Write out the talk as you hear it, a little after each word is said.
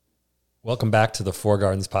Welcome back to the Four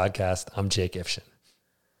Gardens podcast. I'm Jake Ifshin.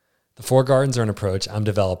 The Four Gardens are an approach I'm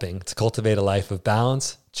developing to cultivate a life of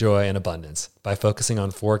balance, joy, and abundance by focusing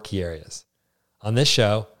on four key areas. On this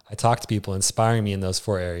show, I talk to people inspiring me in those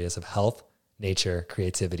four areas of health, nature,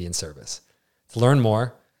 creativity, and service. To learn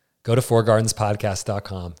more, go to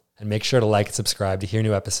fourgardenspodcast.com and make sure to like and subscribe to hear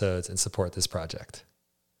new episodes and support this project.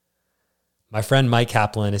 My friend Mike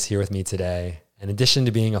Kaplan is here with me today. In addition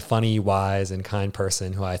to being a funny, wise, and kind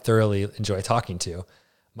person who I thoroughly enjoy talking to,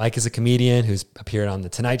 Mike is a comedian who's appeared on The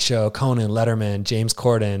Tonight Show, Conan, Letterman, James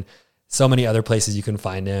Corden, so many other places you can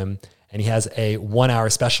find him. And he has a 1-hour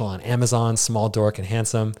special on Amazon, Small Dork and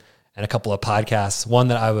Handsome, and a couple of podcasts, one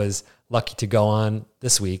that I was lucky to go on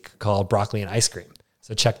this week called Broccoli and Ice Cream.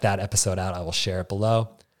 So check that episode out. I will share it below.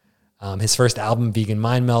 His first album, Vegan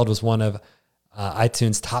Mind Meld, was one of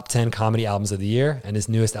iTunes' top 10 comedy albums of the year, and his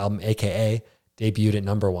newest album, AKA, debuted at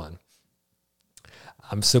number 1.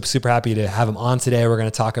 I'm super happy to have him on today. We're going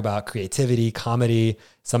to talk about creativity, comedy,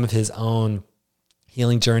 some of his own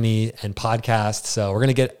healing journey and podcast. So we're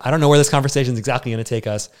going to I don't know where this conversation is exactly going to take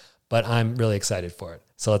us, but I'm really excited for it.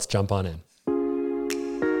 So let's jump on in.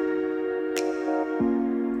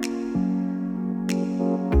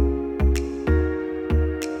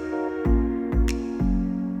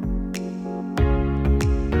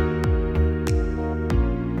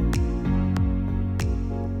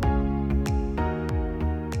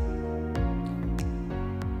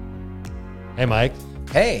 Hey, Mike.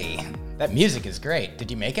 Hey, that music is great.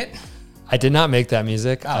 Did you make it? I did not make that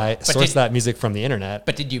music. Oh, I sourced that music from the internet.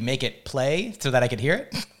 But did you make it play so that I could hear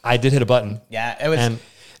it? I did hit a button. Yeah,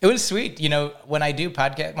 it was sweet. You know, when I do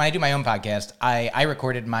my own podcast, I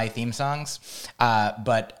recorded my theme songs,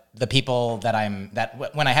 but the people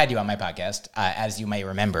when I had you on my podcast, as you may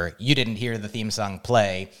remember, you didn't hear the theme song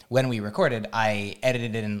play when we recorded. I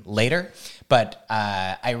edited it in later, but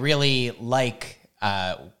I really like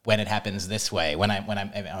when it happens this way, when I'm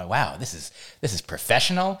wow, this is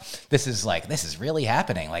professional. This is really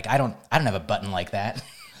happening. Like I don't have a button like that.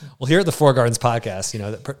 Well, here at the Four Gardens podcast, you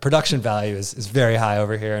know, the production value is very high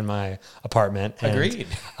over here in my apartment. Agreed.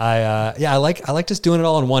 I like just doing it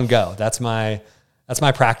all in one go. That's my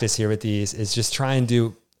practice here with these, is just I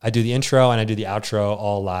do the intro and I do the outro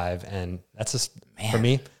all live, and that's just, for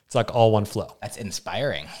me, it's like all one flow. That's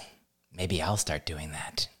inspiring. Maybe I'll start doing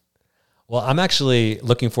that. Well, I'm actually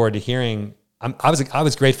looking forward to hearing. I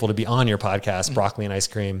was grateful to be on your podcast, Broccoli and Ice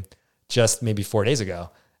Cream, just maybe 4 days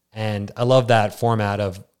ago, and I love that format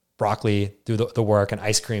of broccoli through the work and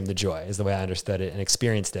ice cream the joy is the way I understood it and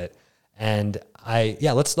experienced it. And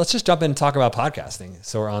let's just jump in and talk about podcasting.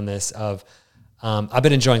 So we're on this of I've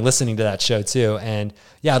been enjoying listening to that show too, and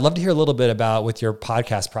I'd love to hear a little bit about with your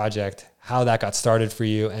podcast project, how that got started for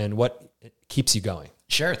you and what keeps you going.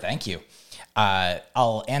 Sure, thank you.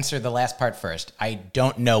 I'll answer the last part first. I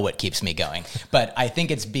don't know what keeps me going, but I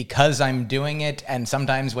think it's because I'm doing it. And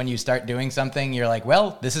sometimes when you start doing something, you're like,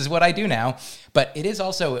 well, this is what I do now. But it is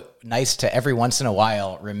also nice to every once in a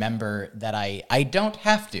while remember that I don't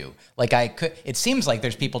have to. Like it seems like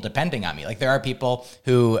there's people depending on me. Like there are people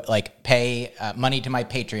who like pay money to my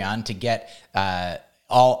Patreon to get,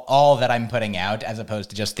 all that I'm putting out, as opposed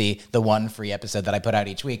to just the one free episode that I put out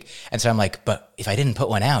each week. And so I'm like, but if I didn't put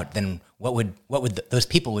one out, then what would those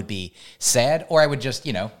people would be sad, or I would just,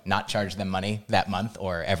 not charge them money that month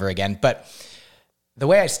or ever again. But the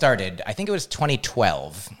way I started, I think it was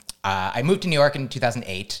 2012. I moved to New York in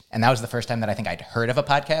 2008, and that was the first time that I think I'd heard of a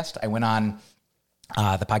podcast. I went on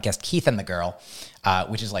the podcast Keith and the Girl,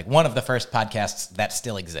 which is like one of the first podcasts that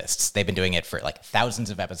still exists. They've been doing it for like thousands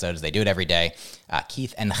of episodes. They do it every day.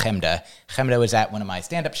 Keith and Chemda. Chemda was at one of my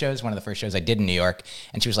stand-up shows, one of the first shows I did in New York.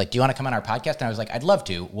 And she was like, do you want to come on our podcast? And I was like, I'd love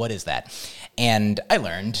to. What is that? And I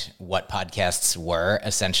learned what podcasts were,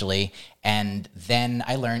 essentially. And then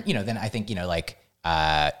I learned, then I think,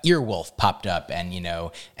 Earwolf popped up, and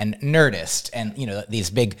and Nerdist, and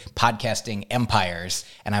these big podcasting empires.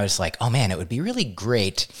 And I was like, oh man, it would be really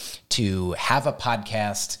great to have a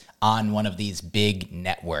podcast on one of these big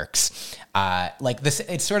networks. Like this,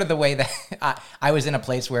 it's sort of the way that I was in a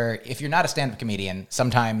place where if you're not a stand-up comedian,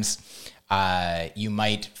 sometimes you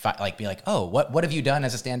might be like, oh, what have you done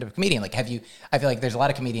as a stand-up comedian? Like, I feel like there's a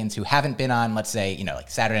lot of comedians who haven't been on, let's say,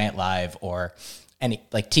 like Saturday Night Live or any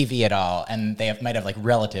like TV at all, and they might have like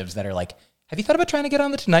relatives that are like, have you thought about trying to get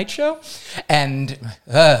on the Tonight Show? And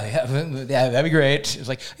yeah, that'd be great. It was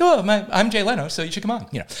like, oh, I'm Jay Leno, so you should come on.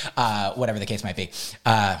 Whatever the case might be.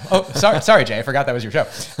 Sorry, Jay, I forgot that was your show.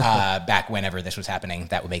 Back whenever this was happening,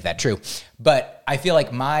 that would make that true. But I feel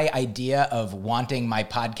like my idea of wanting my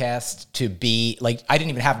podcast to be like, I didn't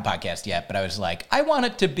even have a podcast yet, but I was like, I want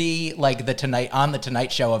it to be like the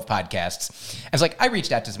Tonight Show of podcasts. And it's like, I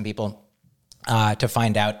reached out to some people to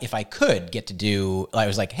find out if I could get to do, I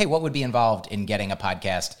was like, hey, what would be involved in getting a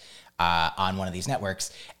podcast on one of these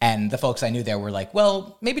networks? And the folks I knew there were like,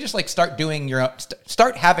 well, maybe just like start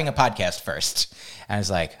having a podcast first. And I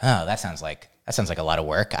was like, oh, that sounds like a lot of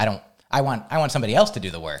work. I want somebody else to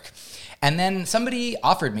do the work. And then somebody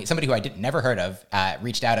who I never heard of,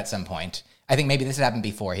 reached out at some point. I think maybe this had happened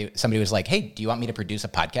before. Somebody was like, hey, do you want me to produce a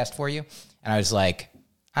podcast for you? And I was like,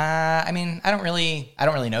 I don't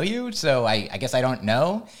really know you, so I guess I don't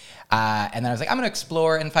know. And then I was like, I'm going to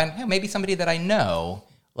explore and find maybe somebody that I know,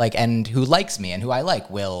 like, and who likes me and who I like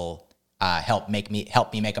will help me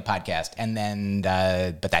make a podcast. And then,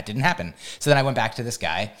 but that didn't happen. So then I went back to this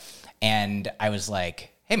guy, and I was like,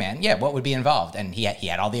 hey man, yeah, what would be involved? And he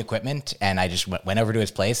had all the equipment, and I just went over to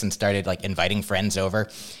his place and started like inviting friends over.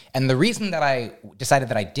 And the reason that I decided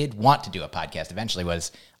that I did want to do a podcast eventually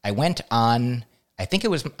was I went on, I think it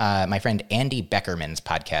was my friend Andy Beckerman's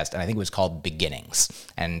podcast, and I think it was called Beginnings.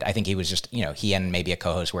 And I think he was just, he and maybe a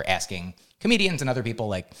co-host were asking comedians and other people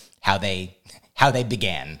like how they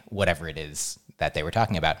began whatever it is that they were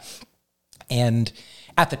talking about. And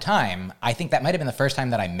at the time, I think that might have been the first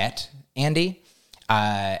time that I met Andy.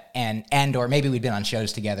 Or maybe we'd been on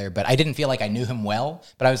shows together, but I didn't feel like I knew him well.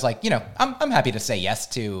 But I was like, I'm happy to say yes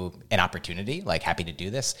to an opportunity, like happy to do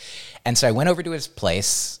this. And so I went over to his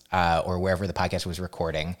place, or wherever the podcast was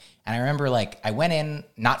recording. And I remember like I went in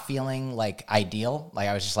not feeling like ideal. Like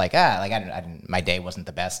I was just like, I didn't, my day wasn't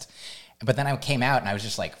the best. But then I came out and I was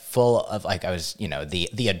just like full of like, I was, the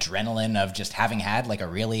adrenaline of just having had like a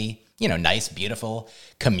really, nice, beautiful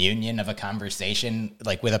communion of a conversation,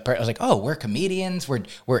 like with I was like, oh, we're comedians.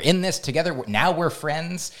 We're in this together. Now we're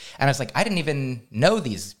friends. And I was like, I didn't even know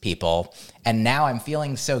these people. And now I'm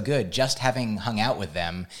feeling so good just having hung out with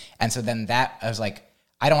them. And so then I was like,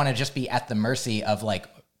 I don't want to just be at the mercy of like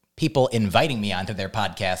people inviting me onto their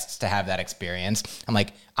podcasts to have that experience. I'm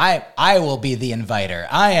like, I will be the inviter.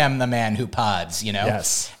 I am the man who pods,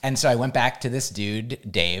 Yes. And so I went back to this dude,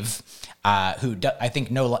 Dave, who I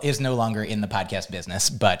think is no longer in the podcast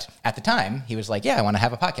business. But at the time, he was like, yeah, I want to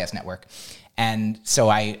have a podcast network. And so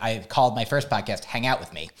I called my first podcast Hang Out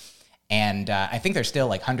With Me. And I think there's still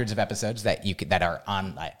like hundreds of episodes that are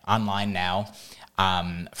online now.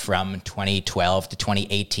 From 2012 to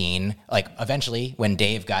 2018, like eventually when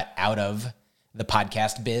Dave got out of the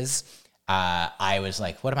podcast biz, I was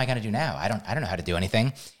like, what am I going to do now? I don't know how to do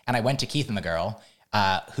anything. And I went to Keith and the Girl,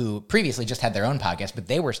 who previously just had their own podcast, but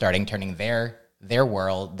they were turning their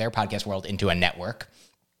podcast world into a network.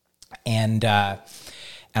 And I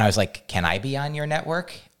was like, can I be on your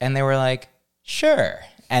network? And they were like, sure.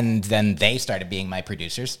 And then they started being my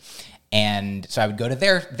producers. And so I would go to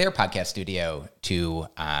their podcast studio to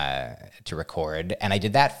record, and I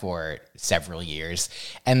did that for several years.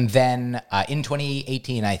 And then in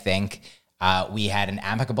 2018, I think we had an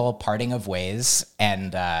amicable parting of ways,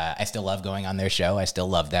 and I still love going on their show. I still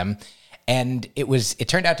love them, and it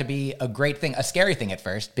turned out to be a great thing, a scary thing at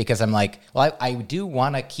first, because I'm like, well, I do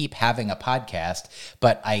want to keep having a podcast,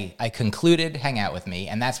 but I concluded Hang Out With Me,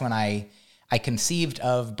 and that's when I conceived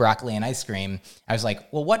of Broccoli and Ice Cream. I was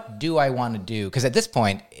like, well, what do I want to do? Because at this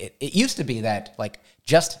point, it used to be that like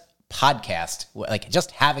just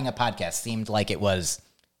having a podcast seemed like it was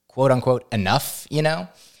quote unquote enough,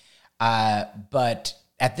 but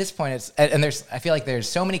at this point, I feel like there's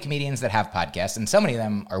so many comedians that have podcasts, and so many of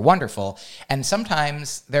them are wonderful. And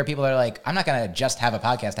sometimes there are people that are like, I'm not going to just have a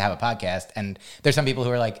podcast to have a podcast. And there's some people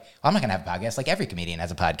who are like, well, I'm not going to have a podcast. Like every comedian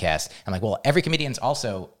has a podcast. I'm like, well, every comedian's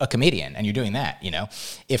also a comedian, and you're doing that,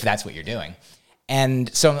 if that's what you're doing.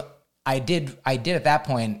 And so I did at that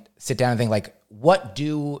point sit down and think like,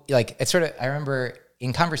 I remember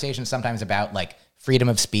in conversations sometimes about like freedom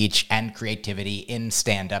of speech and creativity in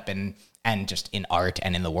stand-up and just in art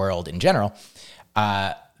and in the world in general,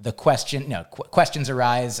 the questions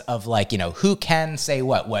arise of like, who can say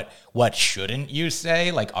what shouldn't you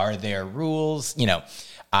say? Like, are there rules?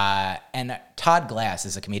 And Todd Glass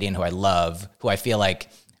is a comedian who I love, who I feel like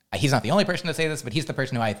he's not the only person to say this, but he's the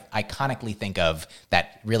person who I iconically think of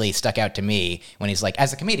that really stuck out to me when he's like,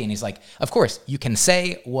 as a comedian, he's like, of course, you can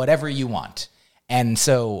say whatever you want. And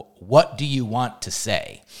so what do you want to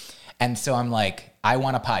say? And so I'm like, I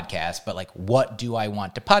want a podcast, but like, what do I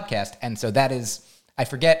want to podcast? And so that is, I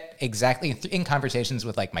forget exactly in conversations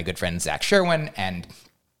with like my good friend Zach Sherwin and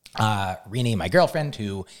Rini, my girlfriend,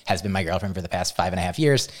 who has been my girlfriend for the past 5.5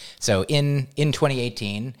 years. So in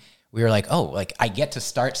 2018, we were like, oh, like I get to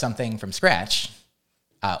start something from scratch.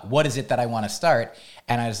 What is it that I want to start?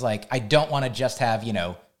 And I was like, I don't want to just have,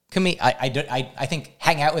 I think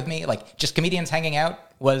hang out with me, like just comedians hanging out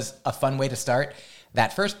was a fun way to start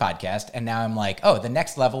that first podcast. And now I'm like, oh, the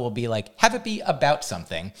next level will be like, have it be about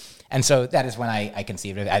something. And so that is when I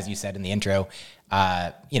conceived of, as you said in the intro,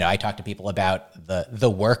 I talk to people about the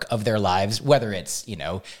work of their lives, whether it's,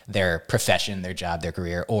 their profession, their job, their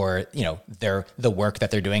career, or, the work that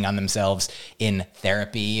they're doing on themselves in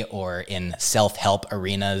therapy or in self-help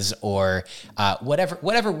arenas or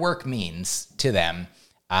whatever work means to them.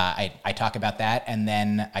 I talk about that, and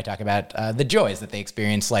then I talk about the joys that they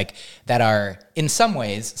experience, like that are in some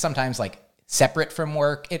ways sometimes like separate from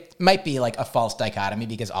work. It might be like a false dichotomy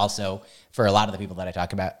because also for a lot of the people that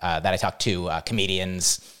I talk to,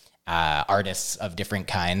 comedians, artists of different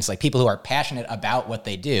kinds, like people who are passionate about what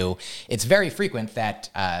they do, it's very frequent that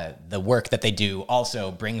the work that they do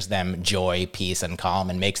also brings them joy, peace, and calm,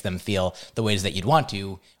 and makes them feel the ways that you'd want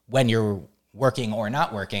to when you're working or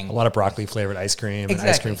not working. A lot of broccoli flavored ice cream, Exactly. and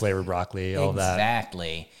ice cream flavored broccoli, all that.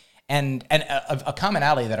 Exactly. And a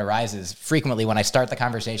commonality that arises frequently when I start the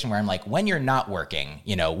conversation where I'm like, when you're not working,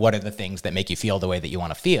 what are the things that make you feel the way that you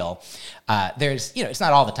want to feel? There's, it's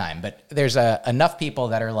not all the time, but there's enough people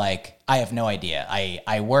that are like, I have no idea.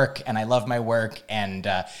 I work and I love my work, and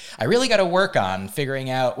I really got to work on figuring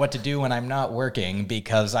out what to do when I'm not working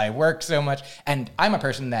because I work so much. And I'm a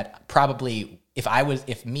person that probably,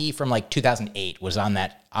 if me from like 2008 was on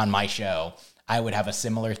my show, I would have a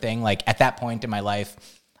similar thing. Like at that point in my life,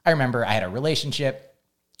 I remember I had a relationship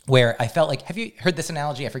where I felt like, have you heard this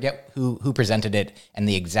analogy? I forget who presented it and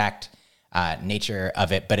the exact nature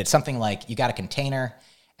of it, but it's something like you got a container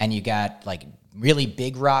and you got like really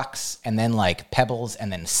big rocks and then like pebbles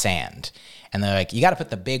and then sand. And they're like, you got to put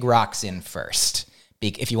the big rocks in first.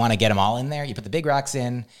 If you want to get them all in there, you put the big rocks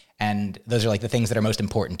in, and those are like the things that are most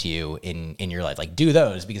important to you in your life. Like do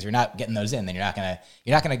those, because you're not getting those in, then you're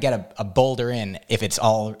not gonna get a boulder in if it's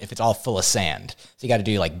all full of sand. So you got to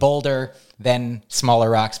do like boulder, then smaller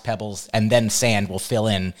rocks, pebbles, and then sand will fill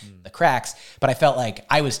in the cracks. But I felt like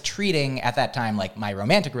I was treating at that time like my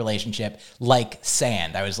romantic relationship like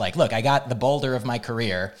sand. I was like, look, I got the boulder of my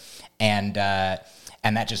career, and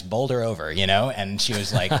that just bowled her over, and she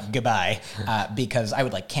was like, goodbye, because I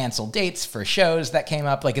would like cancel dates for shows that came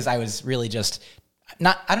up, like, because I was really just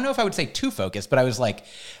I don't know if I would say too focused, but I was like,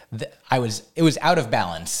 it was out of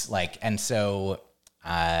balance, like, and so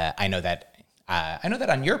I know that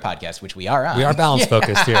on your podcast, which we are on. We are balance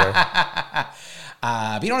focused here.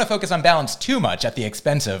 But you don't want to focus on balance too much at the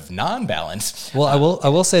expense of non-balance. Well, I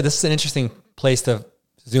will say this is an interesting place to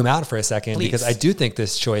zoom out for a second. Please. Because I do think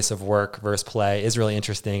this choice of work versus play is really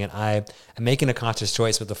interesting. And I am making a conscious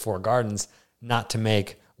choice with the Four Gardens not to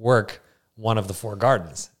make work one of the Four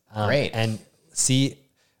Gardens. Great. And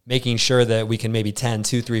making sure that we can maybe 10,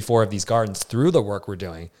 2, 3, 4 of these gardens through the work we're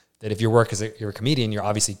doing. That if your work is you're a comedian, you're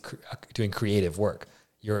obviously doing creative work.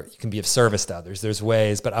 You can be of service to others. There's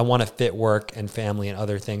ways, but I want to fit work and family and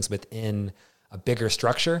other things within a bigger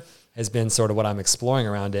structure has been sort of what I'm exploring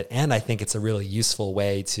around it. And I think it's a really useful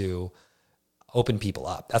way to open people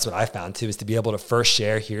up. That's what I found too, is to be able to first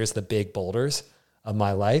share, here's the big boulders of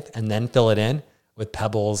my life, and then fill it in with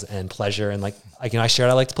pebbles and pleasure. And like I shared,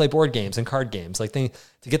 I like to play board games and card games, like to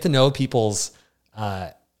get to know people's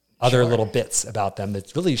other little bits about them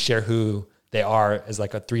that really share who they are as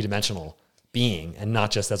like a 3-dimensional being and not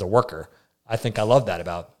just as a worker. I think I love that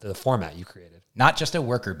about the format you created. Not just a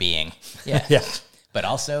worker being. Yeah. Yeah. But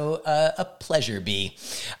also a pleasure bee.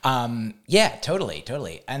 Yeah,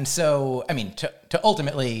 totally. And so, I mean, to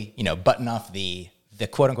ultimately, button off the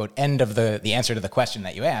quote unquote end of the answer to the question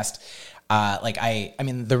that you asked, I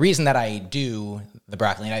mean, the reason that I do the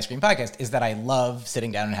Broccoli and Ice Cream podcast is that I love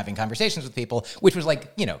sitting down and having conversations with people, which was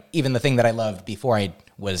like, even the thing that I loved before I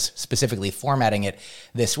was specifically formatting it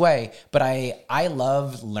this way. But I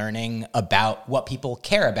love learning about what people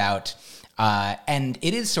care about. And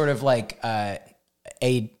it is sort of like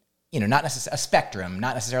not necessarily a spectrum,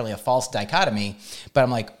 not necessarily a false dichotomy, but I'm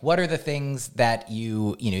like, what are the things that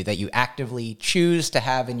you actively choose to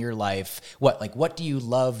have in your life? What do you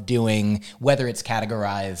love doing, whether it's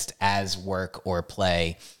categorized as work or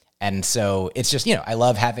play? And so it's just, I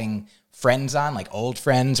love having friends on, like old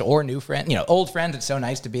friends or new friends, old friends. It's so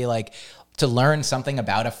nice to be like, to learn something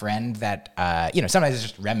about a friend that, sometimes it's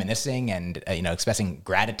just reminiscing and, expressing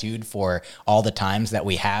gratitude for all the times that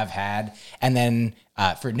we have had. And then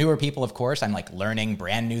for newer people, of course, I'm like learning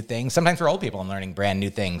brand new things. Sometimes for old people, I'm learning brand new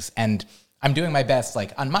things. And I'm doing my best,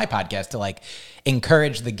 like on my podcast, to like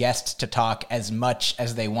encourage the guests to talk as much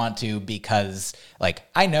as they want to, because like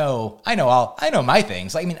I know my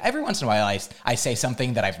things. Like, I mean, every once in a while I say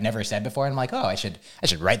something that I've never said before, and I'm like, oh, I should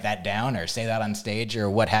write that down or say that on stage or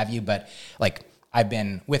what have you. But like I've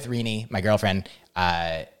been with Rini, my girlfriend,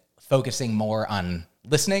 focusing more on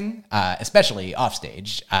listening, especially off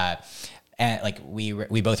stage. And like we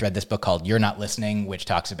both read this book called You're Not Listening, which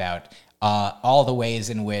talks about all the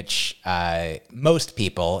ways in which most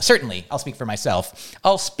people, certainly I'll speak for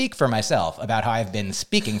myself about how I've been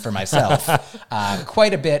speaking for myself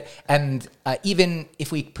quite a bit. And even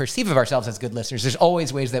if we perceive of ourselves as good listeners, there's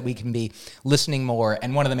always ways that we can be listening more.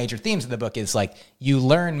 And one of the major themes of the book is like, you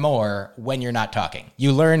learn more when you're not talking.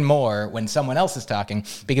 You learn more when someone else is talking,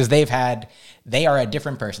 because they are a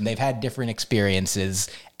different person. They've had different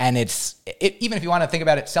experiences. And even if you want to think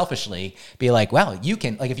about it selfishly, be like, well, you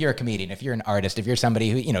can, like if you're a comedian, if you're an artist, if you're somebody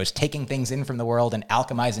who, is taking things in from the world and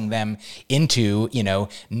alchemizing them into,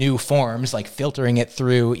 new forms, like filtering it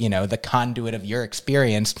through, the conduit of your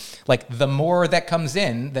experience, like the more that comes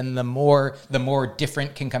in, then the more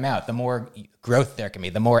different can come out, the more growth there can be,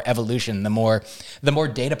 the more evolution, the more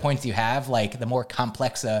data points you have, like the more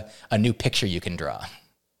complex a new picture you can draw.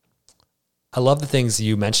 I love the things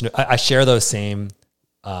you mentioned. I share those same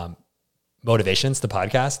motivations, the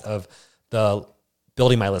podcast of the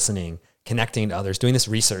building my listening, connecting to others, doing this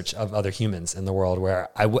research of other humans in the world, where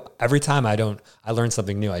every time I learn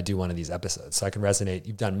something new, I do one of these episodes. So I can resonate.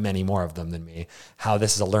 You've done many more of them than me, how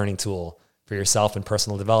this is a learning tool for yourself and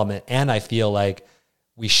personal development. And I feel like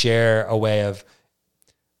we share a way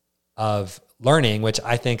of learning, which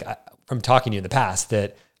I think from talking to you in the past,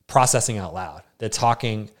 that processing out loud,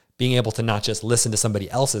 that being able to not just listen to somebody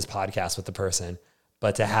else's podcast with the person,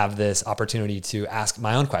 but to have this opportunity to ask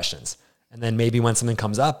my own questions. And then maybe when something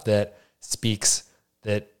comes up that speaks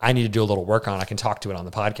that I need to do a little work on, I can talk to it on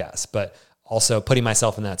the podcast. But also putting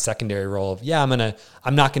myself in that secondary role of,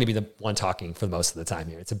 I'm not going to be the one talking for most of the time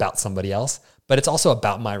here. It's about somebody else, but it's also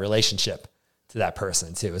about my relationship to that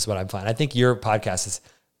person too, is what I'm finding. I think your podcast is,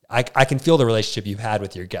 I can feel the relationship you've had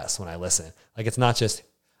with your guests when I listen. Like, it's not just,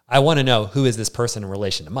 I want to know who is this person in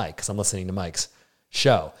relation to Mike, because I'm listening to Mike's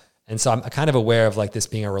show. And so I'm kind of aware of like this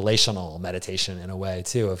being a relational meditation in a way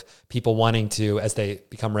too, of people wanting to, as they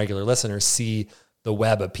become regular listeners, see the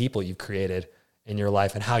web of people you've created in your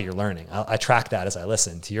life and how you're learning. I track that as I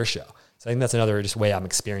listen to your show. So I think that's another just way I'm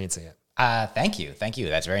experiencing it. Thank you.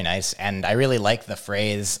 That's very nice. And I really like the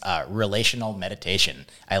phrase relational meditation.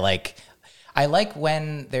 I like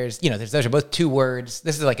when those are both two words.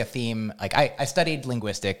 This is like a theme. Like I studied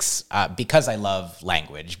linguistics because I love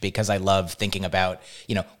language, because I love thinking about,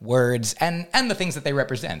 words and the things that they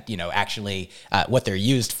represent, actually what they're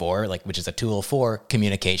used for, like, which is a tool for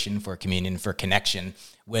communication, for communion, for connection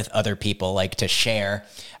with other people, like to share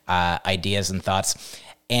ideas and thoughts.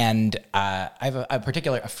 And I have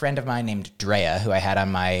a friend of mine named Drea, who I had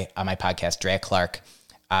on my podcast, Drea Clark,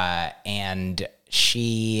 and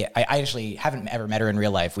I actually haven't ever met her in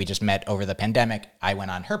real life. We just met over the pandemic. I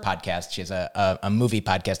went on her podcast. She has a movie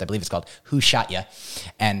podcast. I believe it's called Who Shot Ya?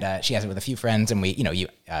 And she has it with a few friends. And we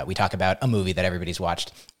talk about a movie that everybody's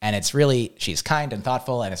watched. And she's kind and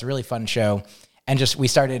thoughtful, and it's a really fun show. And we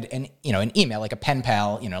started an email, like a pen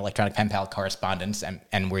pal, electronic pen pal correspondence.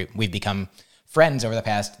 And we've become friends over the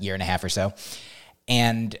past year and a half or so.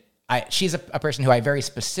 And she's a person who I very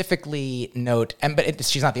specifically note, but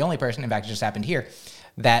she's not the only person. In fact, it just happened here,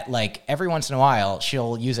 that like every once in a while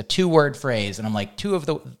she'll use a 2-word phrase, and I'm like,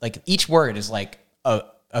 each word is like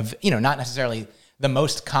not necessarily the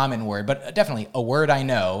most common word, but definitely a word I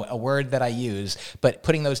know, a word that I use. But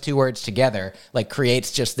putting those 2 words together like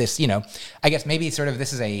creates just this, I guess maybe sort of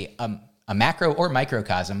this is a macro or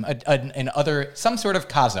microcosm, some sort of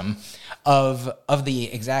cosm of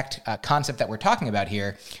the exact concept that we're talking about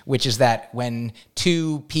here, which is that when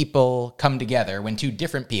 2 people come together, when 2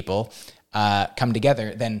 different people come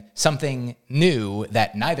together, then something new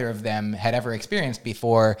that neither of them had ever experienced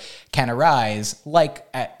before can arise, like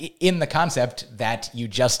in the concept that you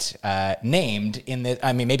just named.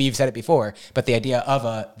 Maybe you've said it before, but the idea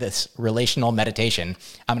of this relational meditation,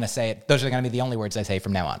 I'm going to say it. Those are going to be the only words I say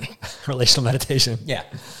from now on. Relational meditation. Yeah.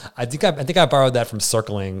 I think I borrowed that from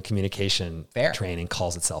Circling Communication. Fair. Training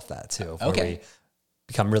calls itself that too. Okay. Where we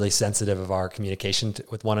become really sensitive of our communication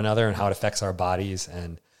with one another and how it affects our bodies,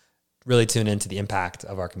 and really tune into the impact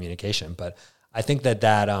of our communication. But I think that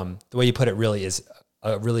the way you put it really is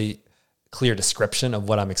a really clear description of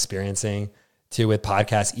what I'm experiencing. Too, with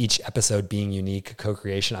podcasts, each episode being unique,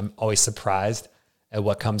 co-creation, I'm always surprised at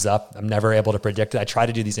what comes up. I'm never able to predict it. I try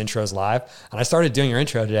to do these intros live, and I started doing your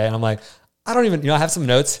intro today, and I'm like, I don't even, I have some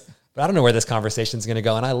notes, but I don't know where this conversation is going to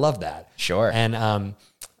go, and I love that. Sure. And I,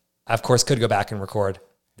 of course, could go back and record,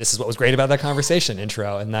 this is what was great about that conversation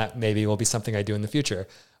intro, and that maybe will be something I do in the future.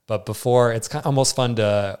 But before, it's kind of almost fun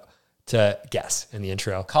to guess in the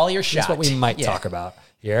intro. Call your shot. That's what we might talk about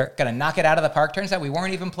here. Gonna knock it out of the park. Turns out we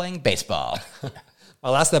weren't even playing baseball. My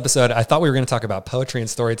last episode, I thought we were going to talk about poetry and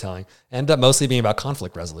storytelling. Ended up mostly being about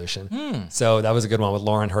conflict resolution. So that was a good one with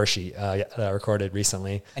Lauren Hershey that I recorded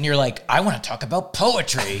recently. And you're like, I want to talk about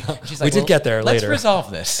poetry. She's like, We did get there let's later. Let's resolve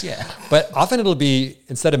this. Yeah. But often it'll be,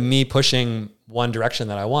 instead of me pushing one direction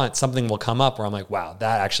that I want, something will come up where I'm like, wow,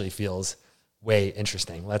 that actually feels way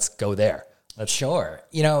interesting. Let's go there. Sure.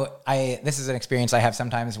 You know, this is an experience I have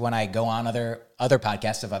sometimes when I go on other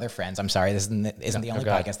podcasts of other friends. I'm sorry, this isn't the only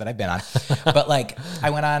podcast that I've been on. But like,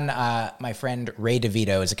 I went on, my friend Ray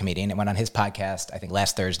DeVito is a comedian. I went on his podcast, I think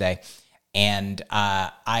last Thursday. And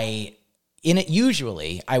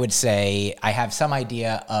usually I would say I have some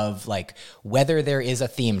idea of like whether there is a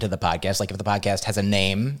theme to the podcast. Like if the podcast has a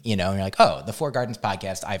name, and you're like, oh, the Four Gardens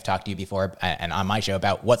podcast, I've talked to you before and on my show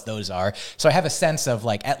about what those are. So I have a sense of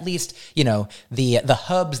like, at least, the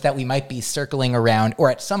hubs that we might be circling around or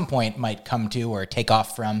at some point might come to or take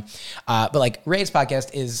off from. But like Ray's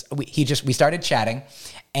podcast we started chatting.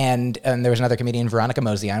 And there was another comedian, Veronica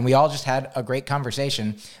Mosey, and we all just had a great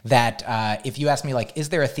conversation that if you ask me, like, is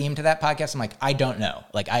there a theme to that podcast? I'm like, I don't know.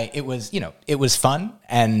 Like, it was fun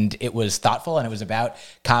and it was thoughtful and it was about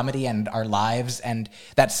comedy and our lives. And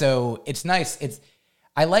so it's nice.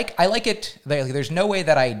 I like it. There's no way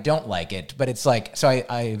that I don't like it, but it's like, so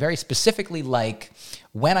I very specifically like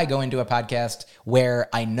when I go into a podcast where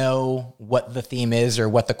I know what the theme is or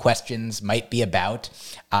what the questions might be about,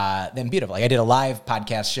 then beautiful. Like I did a live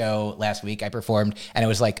podcast show last week. I performed and it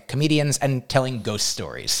was like comedians and telling ghost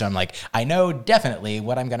stories. So I'm like, I know definitely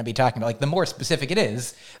what I'm going to be talking about. Like the more specific it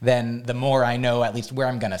is, then the more I know at least where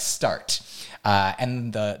I'm going to start.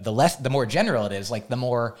 And the more general it is, like the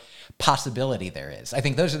more possibility there is. I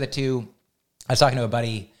think those are the two. I was talking to a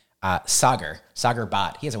buddy, Sagar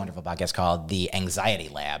Bhatt. He has a wonderful podcast called The Anxiety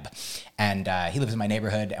Lab. And he lives in my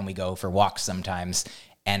neighborhood and we go for walks sometimes.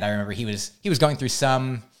 And I remember he was going through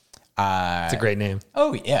some... it's a great name.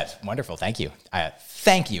 Oh, yeah. It's wonderful. Thank you.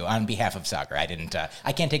 Thank you on behalf of Sagar.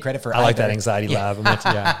 I can't take credit for I like that Anxiety Lab. I'm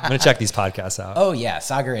going to check these podcasts out. Oh, yeah.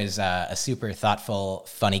 Sagar is a super thoughtful,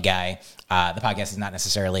 funny guy. The podcast is not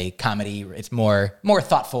necessarily comedy. It's more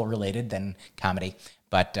thoughtful related than comedy.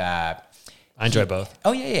 But... I enjoy both.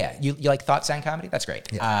 Oh, yeah. You like thought sound comedy? That's great.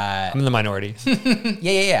 Yeah. I'm in the minority.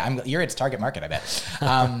 Yeah. You're its target market, I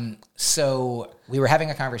bet. So we were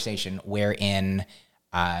having a conversation wherein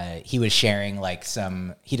he was sharing like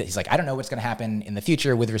he's like, I don't know what's going to happen in the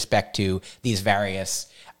future with respect to these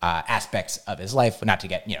various aspects of his life. Not to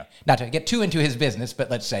get too into his business,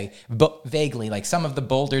 but let's say vaguely, like some of the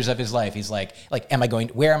boulders of his life. He's like,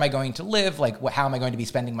 where am I going to live? Like, how am I going to be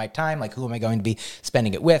spending my time? Like, who am I going to be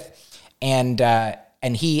spending it with? And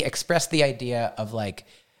he expressed the idea of like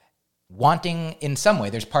wanting, in some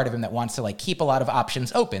way, there's part of him that wants to like keep a lot of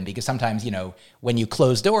options open because sometimes, when you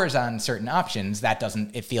close doors on certain options,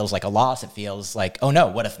 it feels like a loss. It feels like, oh no,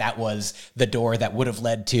 what if that was the door that would have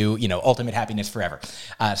led to, ultimate happiness forever?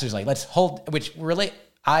 So he's like, let's hold,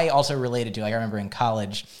 I also related to, like, I remember in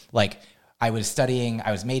college, like, I was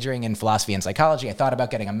majoring in philosophy and psychology. I thought about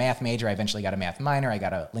getting a math major. I eventually got a math minor. I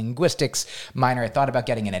got a linguistics minor. I thought about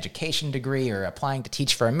getting an education degree or applying to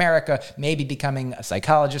teach for America, maybe becoming a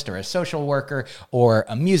psychologist or a social worker or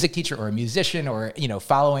a music teacher or a musician or,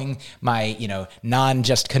 following my,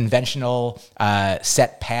 non-just conventional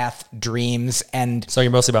set path dreams. And so you're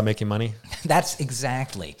mostly about making money? That's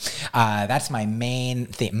exactly. That's my main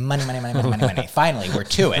thing. Money. Finally, we're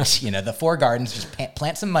to it. The Four Gardens, just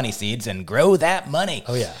plant some money seeds and grow that money.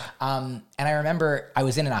 Oh, yeah. And I remember I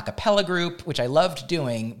was in an a cappella group, which I loved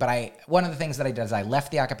doing, but one of the things that I did is I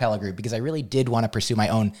left the a cappella group because I really did want to pursue my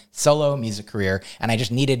own solo music career, and I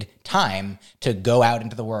just needed time to go out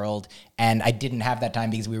into the world, and I didn't have that time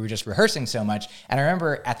because we were just rehearsing so much. And I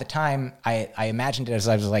remember at the time, I imagined it as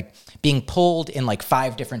I was like being pulled in like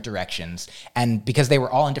 5 different directions, and because they were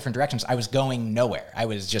all in different directions, I was going nowhere. I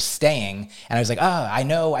was just staying, and I was like, I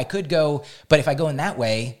know I could go, but if I go in that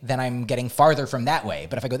way, then I'm getting farther from that way.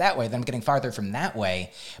 But if I go that way, then I'm getting farther farther from that way.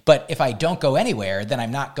 But if I don't go anywhere, then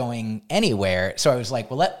I'm not going anywhere. So I was like,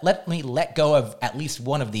 well, let me let go of at least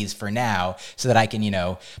one of these for now so that I can,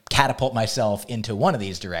 catapult myself into one of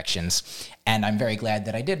these directions. And I'm very glad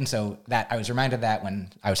that I did. And so that I was reminded of that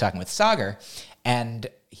when I was talking with Sagar, and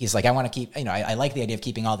he's like, I want to keep, I like the idea of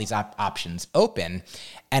keeping all these options open.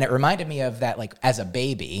 And it reminded me of that, like, as a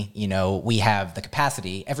baby, we have the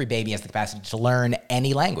capacity, every baby has the capacity to learn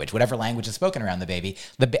any language, whatever language is spoken around the baby.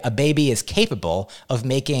 A baby is capable of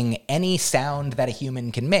making any sound that a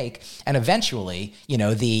human can make. And eventually,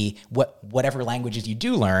 whatever languages you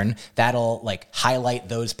do learn, that'll like highlight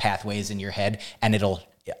those pathways in your head, and it'll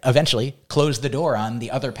eventually close the door on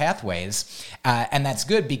the other pathways. And that's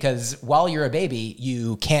good, because while you're a baby,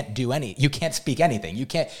 you can't speak anything.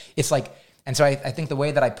 It's like, and so I think the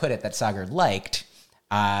way that I put it that Sagar liked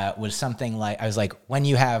was something like, I was like, when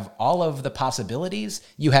you have all of the possibilities,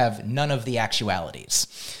 you have none of the actualities.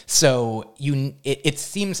 So it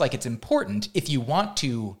seems like it's important, if you want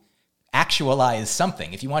to actualize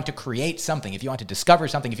something, if you want to create something, if you want to discover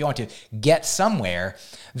something, if you want to get somewhere,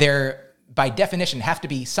 there by definition have to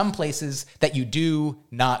be some places that you do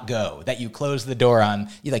not go, that you close the door on.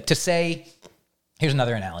 You like to say, here's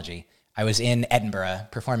another analogy. I was in Edinburgh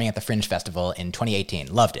performing at the Fringe Festival in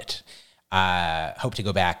 2018. Loved it. Hope to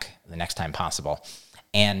go back the next time possible.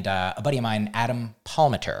 And a buddy of mine, Adam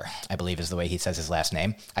Palmater, I believe is the way he says his last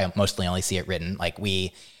name. I mostly only see it written.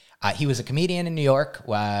 He was a comedian in New York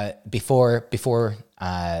before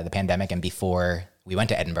the pandemic and before we went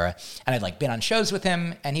to Edinburgh, and I'd been on shows with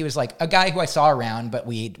him, and he was like a guy who I saw around, but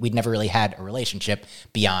we'd never really had a relationship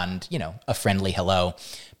beyond, a friendly hello.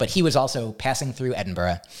 But he was also passing through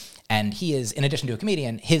Edinburgh, and he is, in addition to a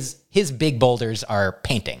comedian, his big boulders are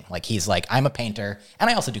painting. Like, he's like, I'm a painter,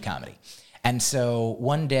 and I also do comedy. And so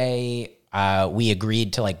one day we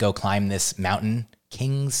agreed to go climb this mountain,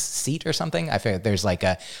 King's Seat or something. I figured there's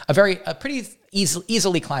a pretty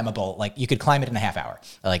easily climbable, you could climb it in a half hour.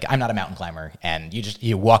 I'm not a mountain climber, and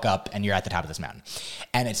you walk up and you're at the top of this mountain,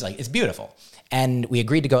 and it's beautiful. And we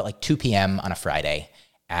agreed to go at 2 p.m. on a Friday,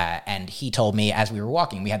 and he told me as we were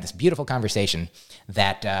walking, we had this beautiful conversation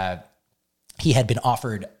that he had been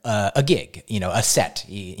offered a gig, a set.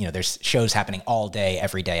 There's shows happening all day,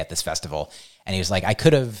 every day at this festival. And he was like, I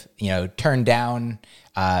could have, turned down,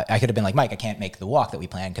 I could have been like, Mike, I can't make the walk that we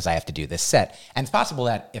planned because I have to do this set. And it's possible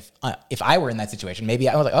that if I were in that situation, maybe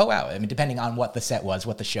I was like, oh, wow. I mean, depending on what the set was,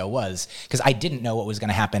 what the show was, because I didn't know what was going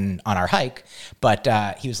to happen on our hike. But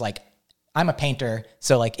he was like, I'm a painter,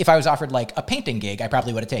 so if I was offered a painting gig, I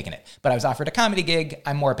probably would have taken it. But I was offered a comedy gig.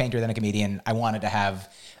 I'm more a painter than a comedian. I wanted to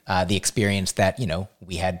have the experience that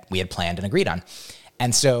we had planned and agreed on.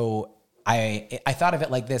 And so I thought of it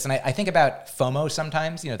like this, and I think about FOMO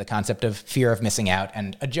sometimes. The concept of fear of missing out.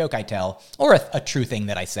 And a joke I tell, or a true thing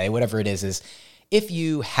that I say, whatever it is if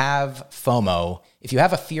you have FOMO, if you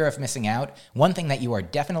have a fear of missing out, one thing that you are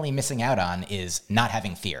definitely missing out on is not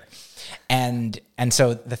having fear. And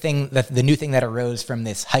so the new thing that arose from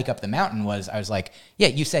this hike up the mountain was, I was like, yeah,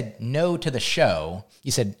 you said no to the show.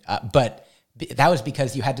 You said, but that was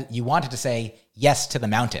because you wanted to say yes to the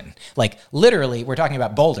mountain. Literally, we're talking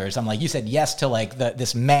about boulders. I'm like, you said yes to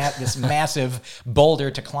this massive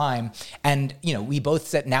boulder to climb. And, we both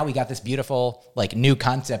said, now we got this beautiful, new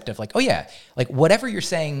concept of oh yeah, whatever you're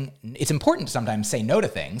saying, it's important to sometimes say no to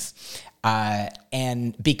things.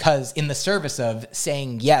 And because in the service of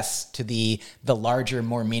saying yes to the larger,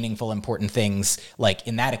 more meaningful, important things,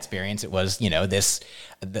 in that experience, it was,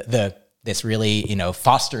 this really,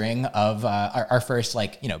 fostering of our first,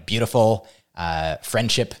 beautiful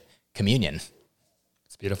friendship communion.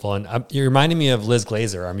 It's beautiful. And you're reminding me of Liz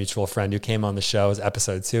Glazer, our mutual friend who came on the show as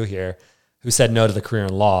episode 2 here, who said no to the career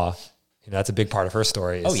in law. That's a big part of her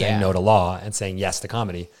story, is saying no to law and saying yes to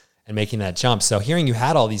comedy and making that jump. So hearing you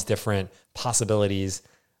had all these different possibilities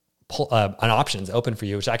and options open for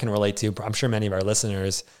you, which I can relate to. I'm sure many of our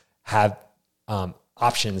listeners have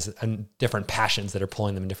options and different passions that are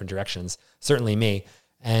pulling them in different directions. Certainly me.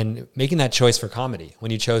 And making that choice for comedy.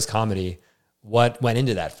 When you chose comedy, what went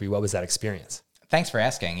into that for you? What was that experience? Thanks for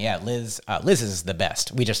asking. Yeah, Liz is the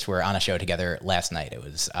best. We just were on a show together last night. It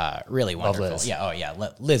was really wonderful. Love Liz. Yeah, oh yeah.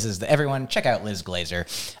 Liz is everyone check out Liz Glazer.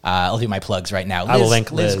 I'll do my plugs right now. I will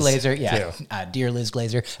link Liz Glazer. Yeah. Dear Liz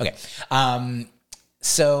Glazer. Okay.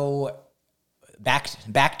 So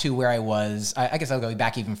back to where I was. I guess I'll go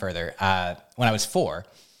back even further. When I was 4,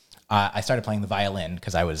 I started playing the violin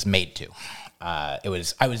because I was made to. I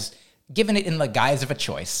was given it in the guise of a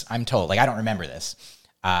choice. I'm told. I don't remember this.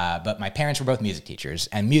 But my parents were both music teachers,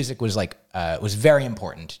 and music was was very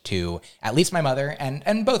important to at least my mother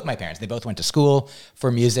and both my parents. They both went to school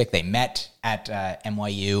for music. They met at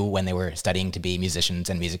NYU when they were studying to be musicians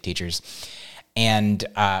and music teachers. And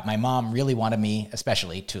my mom really wanted me,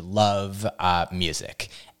 especially, to love music.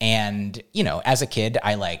 And as a kid,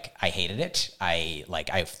 I hated it.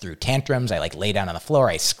 I threw tantrums. I lay down on the floor.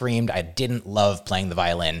 I screamed. I didn't love playing the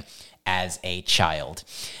violin as a child.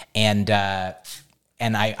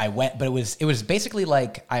 And I went, but it was basically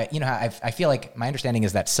I feel like my understanding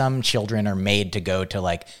is that some children are made to go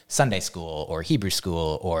to Sunday school or Hebrew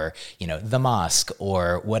school or, the mosque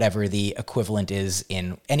or whatever the equivalent is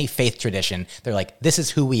in any faith tradition. They're like, this is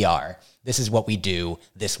who we are. This is what we do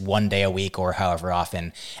this one day a week or however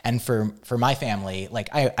often. And for my family,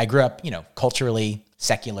 I grew up, culturally,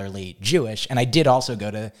 secularly Jewish. And I did also go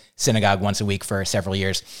to synagogue once a week for several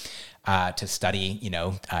years. To study,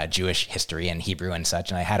 Jewish history and Hebrew and such,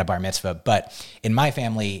 and I had a bar mitzvah. But in my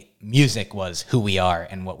family, music was who we are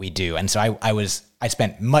and what we do. And so I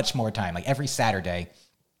spent much more time, every Saturday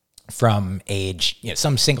from age,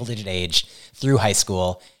 some single digit age through high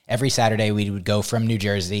school. Every Saturday we would go from New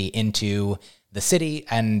Jersey into the city,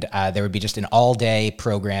 and there would be just an all-day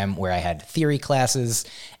program where I had theory classes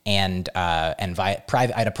and I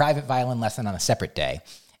had a private violin lesson on a separate day.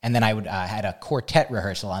 And then I would had a quartet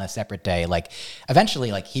rehearsal on a separate day. Eventually,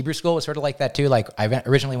 Hebrew school was sort of like that too. I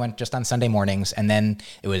originally went just on Sunday mornings, and then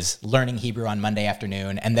it was learning Hebrew on Monday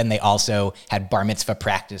afternoon. And then they also had bar mitzvah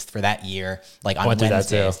practice for that year, on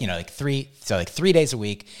Wednesdays. 3 days a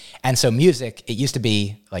week. And so music, it used to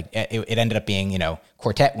be it ended up being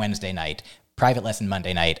quartet Wednesday night, private lesson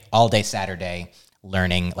Monday night, all day Saturday.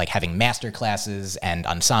 Learning, having master classes and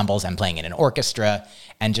ensembles and playing in an orchestra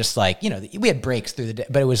and just we had breaks through the day,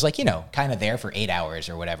 but it was kind of there for 8 hours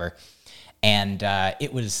or whatever. And I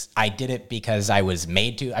did it because I was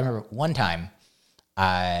made to. I remember one time,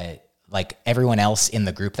 everyone else in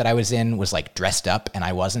the group that I was in was dressed up and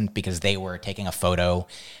I wasn't, because they were taking a photo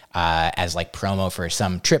as promo for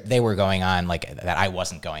some trip they were going on, that I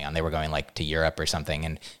wasn't going on. They were going to Europe or something,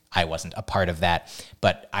 and I wasn't a part of that.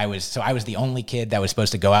 But I was the only kid that was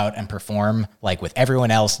supposed to go out and perform with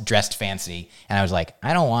everyone else dressed fancy. And I was like,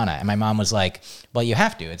 I don't wanna. And my mom was like, well, you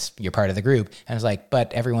have to, you're part of the group. And I was like,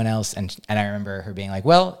 but everyone else. And I remember her being like,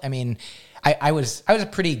 well, I mean, I was a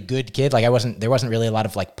pretty good kid. There wasn't really a lot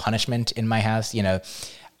of punishment in my house,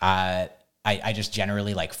 I just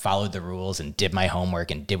generally followed the rules and did my homework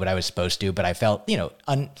and did what I was supposed to. But I felt,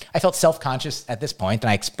 I felt self-conscious at this point, and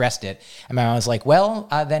I expressed it. And my mom was like, well,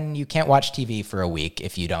 then you can't watch TV for a week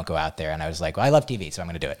if you don't go out there. And I was like, well, I love TV, so I'm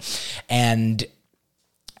going to do it. And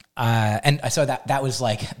so that was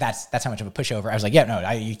that's how much of a pushover. I was like, yeah, no,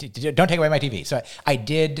 don't take away my TV. So I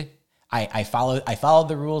did. I followed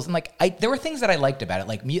the rules, and there were things that I liked about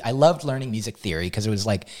it. I loved learning music theory because it was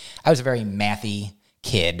I was a very mathy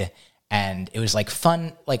kid. And it was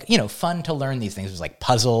fun, fun to learn these things. It was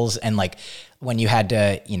puzzles, and when you had to,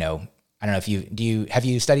 I don't know have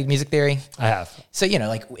you studied music theory? I have. So,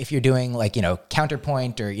 if you're doing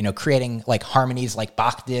counterpoint or, creating harmonies like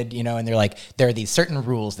Bach did, and there are these certain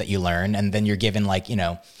rules that you learn, and then you're given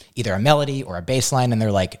either a melody or a bass line, and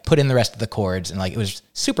they're put in the rest of the chords, and it was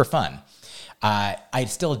super fun. I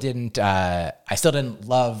still didn't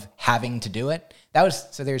love having to do it.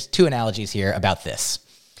 So there's two analogies here about this.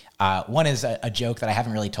 One is a joke that I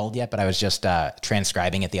haven't really told yet, but I was just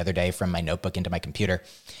transcribing it the other day from my notebook into my computer.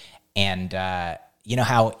 And when I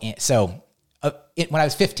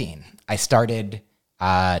was 15, I started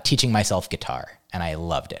teaching myself guitar, and I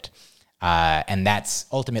loved it. And that's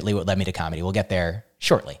ultimately what led me to comedy. We'll get there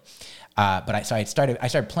shortly. But I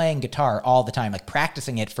started playing guitar all the time,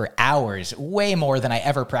 practicing it for hours, way more than I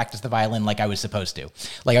ever practiced the violin I was supposed to.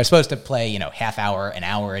 I was supposed to play, half hour, an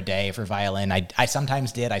hour a day for violin. I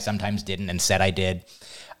sometimes did, I sometimes didn't, and said I did.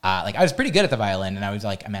 I was pretty good at the violin, and I was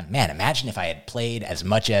like, man, imagine if I had played as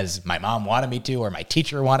much as my mom wanted me to, or my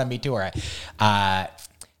teacher wanted me to,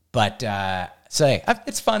 So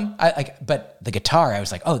it's fun. But the guitar, I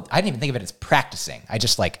was like, oh, I didn't even think of it as practicing. I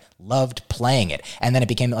just loved playing it, and then it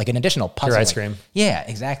became an additional puzzle. Pure ice cream. Yeah,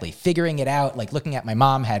 exactly. Figuring it out, looking at my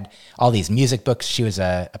mom had all these music books. She was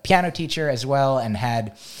a piano teacher as well, and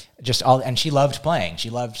had and she loved playing. She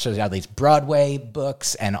had these Broadway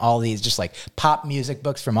books and all these just pop music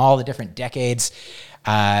books from all the different decades.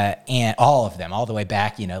 And all of them, all the way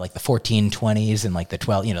back, the 1420s and the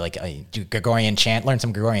 12, Gregorian chant, learn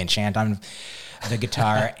some Gregorian chant on the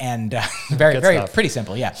guitar, and pretty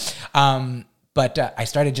simple. Yeah. But I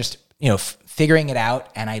started just, figuring it out,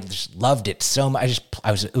 and I just loved it so much.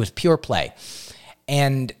 It was pure play.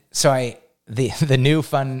 And so the new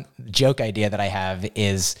fun joke idea that I have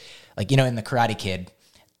is like, in the Karate Kid,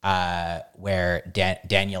 where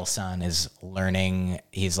Daniel San is learning,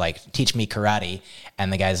 he's like, teach me karate.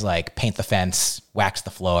 And the guy's like, paint the fence, wax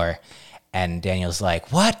the floor. And Daniel's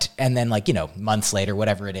like, what? And then like, months later,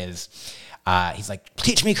 whatever it is, he's like,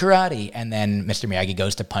 teach me karate. And then Mr. Miyagi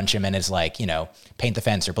goes to punch him and is like, paint the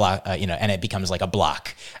fence or block, and it becomes like a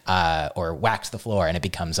block, or wax the floor and it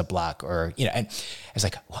becomes a block, or, and it's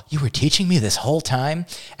like, well, you were teaching me this whole time.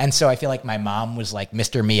 And so I feel like my mom was like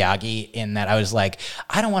Mr. Miyagi in that I was like,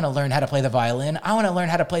 I don't want to learn how to play the violin. I want to learn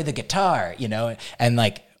how to play the guitar, and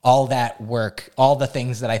like all that work, all the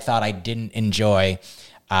things that I thought I didn't enjoy,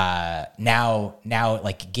 now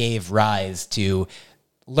like gave rise to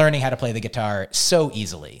learning how to play the guitar so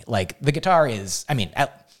easily. Like the guitar is, I don't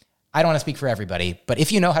want to speak for everybody, but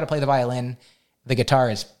if you know how to play the violin, the guitar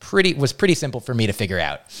was pretty simple for me to figure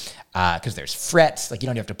out. Cause there's frets, like you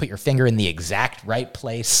don't have to put your finger in the exact right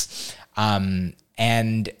place. And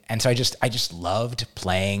so I just loved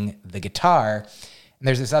playing the guitar. And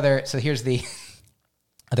there's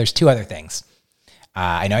there's two other things.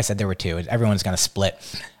 I know I said there were two. Everyone's going to split.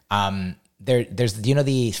 There's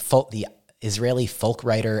the Israeli folk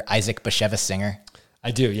writer Isaac Bashevis Singer? I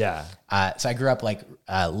do, yeah. So I grew up like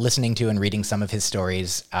listening to and reading some of his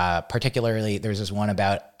stories. Particularly, there was this one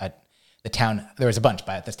about the town. There was a bunch,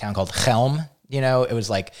 but this town called Chelm. It was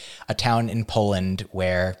like a town in Poland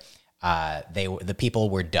where the people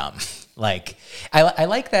were dumb. Like I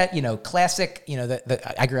like that. Classic.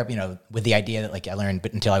 I grew up. With the idea that like I learned,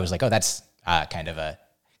 but until I was like, oh, that's kind of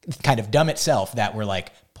dumb itself. That we're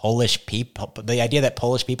like Polish people, the idea that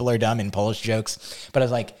Polish people are dumb in Polish jokes. But I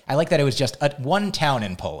was like, I like that it was just one town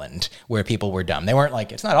in Poland where people were dumb. They weren't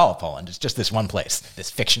like, it's not all of Poland. It's just this one place, this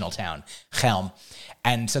fictional town, Chelm.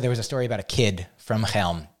 And so there was a story about a kid from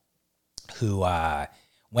Chelm who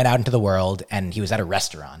went out into the world, and he was at a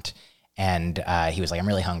restaurant, and he was like, I'm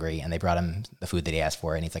really hungry. And they brought him the food that he asked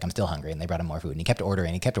for. And he's like, I'm still hungry. And they brought him more food, and he kept ordering,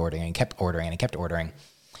 and he kept ordering, and he kept ordering, and he kept ordering.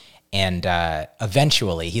 And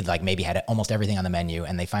eventually, he like maybe had almost everything on the menu,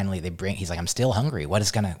 and he's like, I'm still hungry.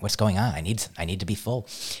 what's going on? I need to be full.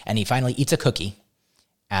 And he finally eats a cookie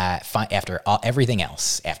after everything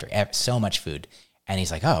else, after so much food. And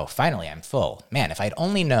he's like, oh, finally, I'm full. Man, if I'd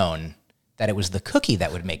only known that it was the cookie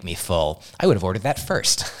that would make me full, I would have ordered that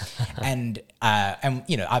first. and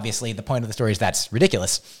obviously, the point of the story is that's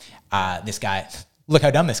ridiculous. This guy. Look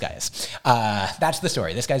how dumb this guy is. That's the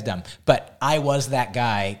story. This guy's dumb. But I was that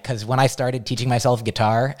guy because when I started teaching myself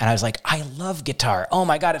guitar, and I was like, I love guitar. Oh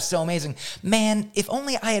my God, it's so amazing. Man, if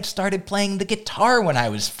only I had started playing the guitar when I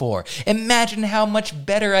was 4. Imagine how much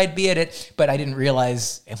better I'd be at it. But I didn't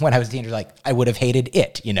realize when I was a teenager, like I would have hated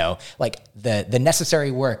it, like the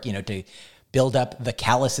necessary work, to build up the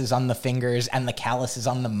calluses on the fingers and the calluses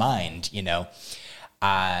on the mind,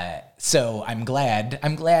 So I'm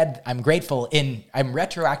grateful I'm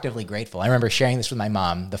retroactively grateful. I remember sharing this with my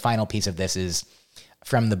mom. The final piece of this is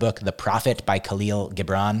from the book, The Prophet by Khalil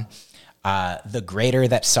Gibran. The deeper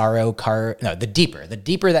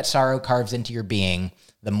that sorrow carves into your being,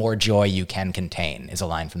 the more joy you can contain is a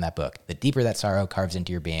line from that book. The deeper that sorrow carves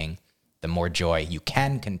into your being, the more joy you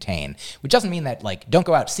can contain, which doesn't mean that like, don't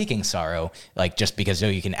go out seeking sorrow, like just because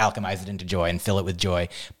you can alchemize it into joy and fill it with joy,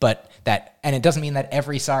 and it doesn't mean that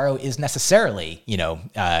every sorrow is necessarily,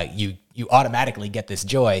 you automatically get this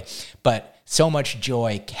joy, but so much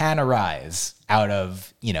joy can arise out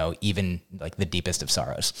of, even like the deepest of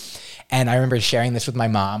sorrows. And I remember sharing this with my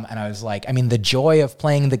mom, and I was like, the joy of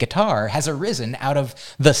playing the guitar has arisen out of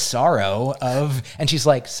the sorrow of, and she's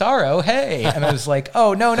like, sorrow, hey. And I was like,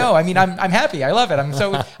 oh, no. I'm happy. I love it.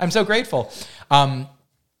 I'm so grateful.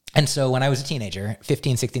 And so when I was a teenager,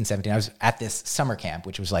 15, 16, 17, I was at this summer camp,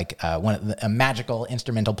 which was like a magical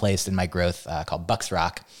instrumental place in my growth called Bucks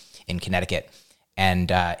Rock in Connecticut.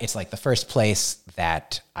 And it's like the first place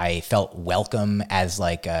that I felt welcome as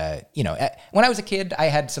like, when I was a kid, I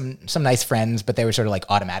had some nice friends, but they were sort of like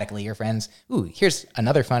automatically your friends. Ooh, here's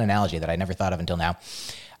another fun analogy that I never thought of until now.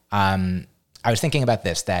 I was thinking about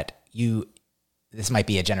this, this might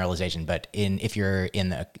be a generalization, but if you're in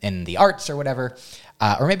the arts or whatever,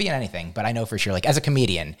 or maybe in anything, but I know for sure, like as a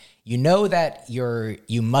comedian, you know that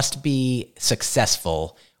you must be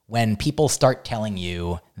successful when people start telling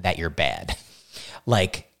you that you're bad.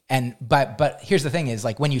 Like, But here's the thing is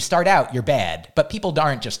like when you start out, you're bad, but people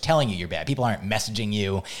aren't just telling you you're bad. People aren't messaging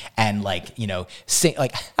you and like, you know,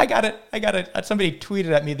 like I got it. Somebody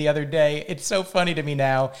tweeted at me the other day. It's so funny to me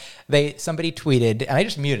now. Somebody tweeted and I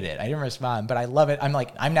just muted it. I didn't respond, but I love it.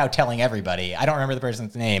 I'm now telling everybody. I don't remember the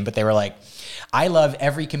person's name, but they were like, I love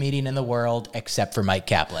every comedian in the world except for Mike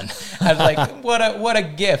Kaplan. I was like, what a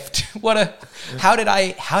gift. How did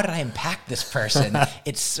I impact this person?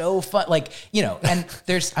 It's so fun. Like, you know, and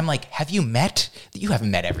I'm like, have you met? You haven't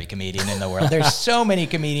met every comedian in the world. There's so many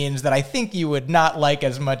comedians that I think you would not like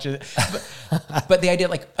as much as, but the idea,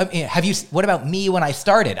 like, I mean, what about me when I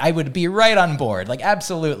started? I would be right on board. Like,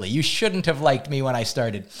 absolutely. You shouldn't have liked me when I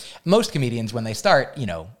started. Most comedians, when they start, you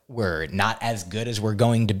know, we're not as good as we're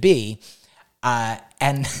going to be.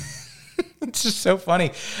 And it's just so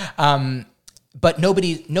funny. But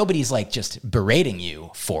nobody's like just berating you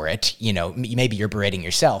for it. You know, maybe you're berating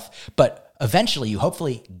yourself, but eventually you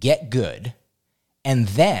hopefully get good. And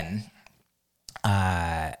then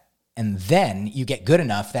you get good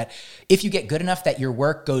enough that if you get good enough that your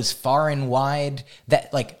work goes far and wide,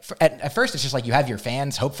 that like at first it's just like you have your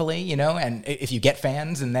fans, hopefully, you know, and if you get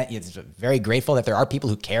fans and that it's very grateful that there are people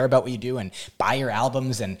who care about what you do and buy your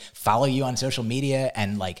albums and follow you on social media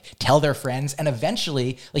and like tell their friends. And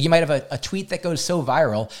eventually like you might have a tweet that goes so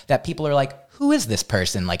viral that people are like, who is this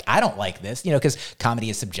person? Like, I don't like this, you know, because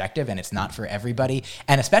comedy is subjective and it's not for everybody.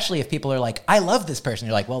 And especially if people are like, I love this person.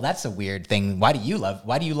 You're like, well, that's a weird thing. Why do you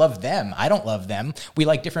love them? I don't love them. We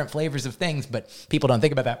like different flavors of things, but people don't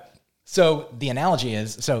think about that. So the analogy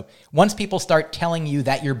is, so once people start telling you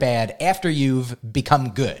that you're bad after you've become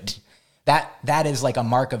good, that is like a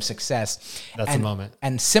mark of success. That's a moment.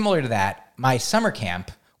 And similar to that, my summer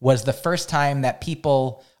camp was the first time that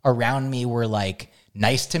people around me were like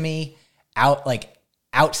nice to me,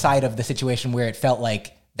 outside of the situation where it felt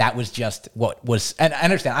like that was just what was. And I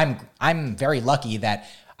understand I'm very lucky that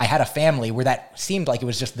I had a family where that seemed like it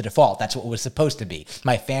was just the default. That's what it was supposed to be.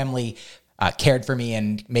 My family cared for me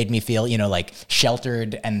and made me feel, you know, like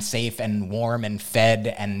sheltered and safe and warm and fed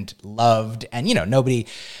and loved. And, you know,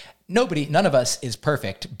 none of us is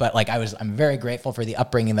perfect, but like I'm very grateful for the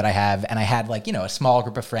upbringing that I have. And I had like, you know, a small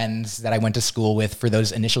group of friends that I went to school with for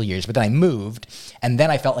those initial years, but then I moved and then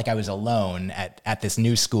I felt like I was alone at this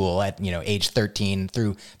new school at, you know, age 13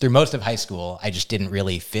 through most of high school. I just didn't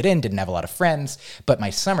really fit in, didn't have a lot of friends, but my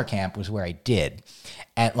summer camp was where I did.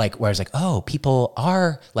 And like, where I was like, oh, people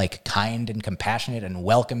are like kind and compassionate and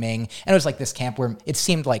welcoming. And it was like this camp where it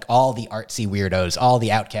seemed like all the artsy weirdos, all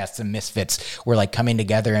the outcasts and misfits were like coming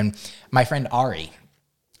together. And my friend Ari,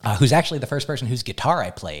 who's actually the first person whose guitar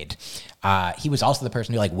I played, he was also the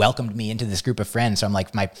person who like welcomed me into this group of friends. So I'm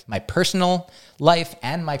like, my personal life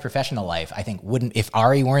and my professional life, I think if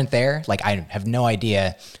Ari weren't there, like I have no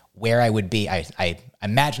idea where I would be. I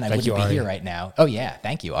imagine I wouldn't be here right now. Oh yeah,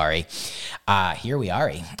 thank you, Ari. Here we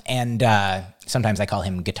are. And sometimes I call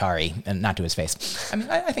him Guitari, and not to his face. I mean,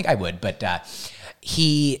 I think I would, but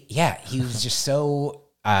he was just so.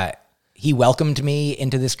 He welcomed me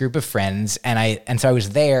into this group of friends, and so I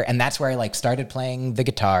was there, and that's where I like started playing the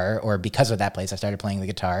guitar, or because of that place, I started playing the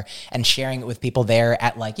guitar and sharing it with people there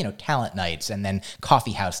at like, you know, talent nights and then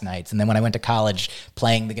coffee house nights, and then when I went to college,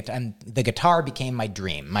 playing the guitar. And the guitar became my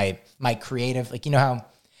dream, my creative, like, you know how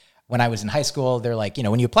when I was in high school, they're like, you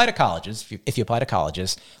know, when you apply to colleges, if you apply to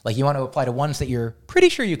colleges, like you want to apply to ones that you're pretty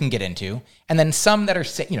sure you can get into. And then some that are,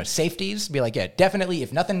 you know, safeties, be like, yeah, definitely.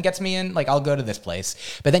 If nothing gets me in, like I'll go to this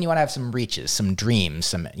place. But then you want to have some reaches, some dreams,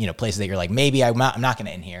 some, you know, places that you're like, maybe I'm not going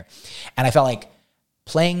to in here. And I felt like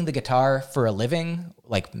playing the guitar for a living,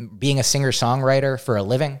 like being a singer-songwriter for a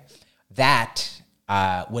living, that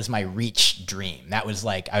was my reach dream. That was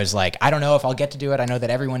like, I was like, I don't know if I'll get to do it. I know that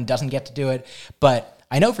everyone doesn't get to do it, but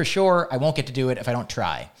I know for sure I won't get to do it if I don't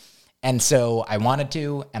try. And so I wanted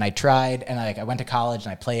to, and I tried, and I went to college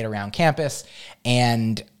and I played around campus.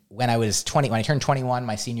 And when I turned 21,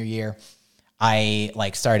 my senior year, I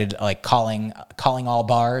like started like calling all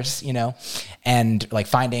bars, you know, and like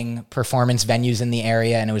finding performance venues in the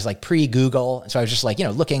area. And it was like pre-Google. So I was just like, you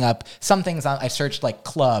know, looking up some things. I searched like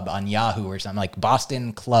club on Yahoo or something, like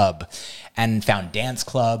Boston club, and found dance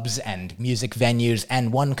clubs and music venues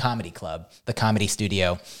and one comedy club, the Comedy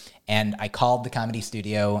Studio. And I called the Comedy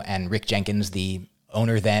Studio, and Rick Jenkins, the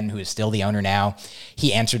owner then, who is still the owner now,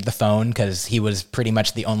 he answered the phone because he was pretty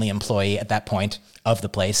much the only employee at that point of the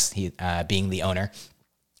place, he being the owner.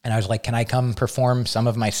 And I was like, can I come perform some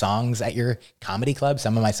of my songs at your comedy club?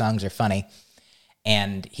 Some of my songs are funny.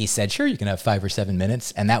 And he said, sure, you can have 5 or 7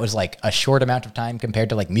 minutes. And that was like a short amount of time compared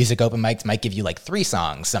to like music open mics might give you like 3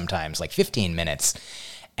 songs sometimes, like 15 minutes.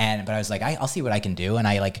 But I was like, I'll see what I can do. And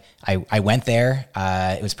I went there.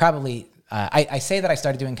 It was probably, I say that I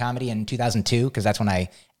started doing comedy in 2002 because that's when I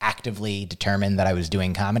actively determined that I was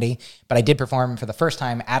doing comedy. But I did perform for the first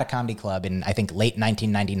time at a comedy club in, I think, late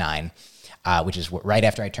 1999, which is right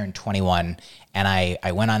after I turned 21. And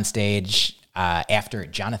I went on stage after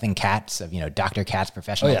Jonathan Katz of, Dr. Katz,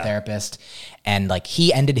 professional therapist. And like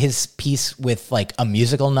he ended his piece with like a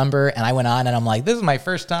musical number. And I went on and I'm like, this is my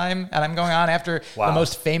first time. And I'm going on after the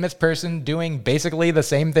most famous person doing basically the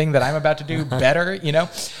same thing that I'm about to do better,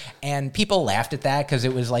 And people laughed at that because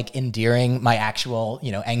it was like endearing my actual,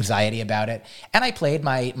 anxiety about it. And I played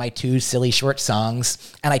my two silly short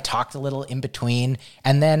songs and I talked a little in between.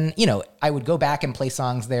 And then, I would go back and play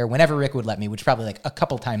songs there whenever Rick would let me, which probably like a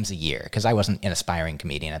couple times a year because I wasn't an aspiring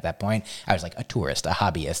comedian at that point. I was like a tourist, a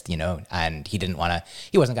hobbyist, and he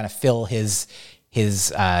wasn't going to fill his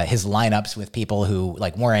lineups with people who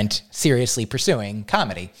like weren't seriously pursuing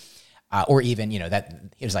comedy. Or even, that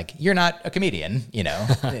he was like, you're not a comedian,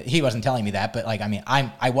 he wasn't telling me that, but like, I mean,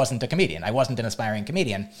 I wasn't a comedian. I wasn't an aspiring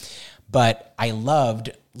comedian, but I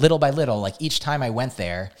loved little by little, like each time I went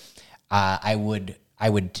there, I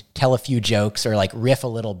would tell a few jokes or like riff a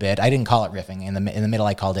little bit. I didn't call it riffing in the middle.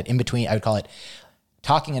 I called it in between. I would call it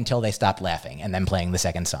talking until they stopped laughing and then playing the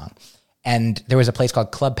second song. And there was a place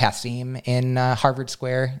called Club Passim in Harvard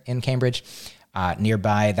Square in Cambridge,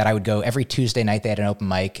 nearby that I would go every Tuesday night. They had an open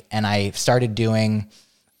mic, and I started doing.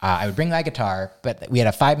 I would bring my guitar, but we had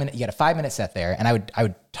a 5-minute. You had a 5-minute set there, and I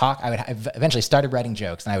would talk. I eventually started writing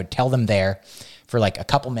jokes, and I would tell them there for like a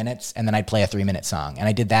couple minutes, and then I'd play a 3-minute song, and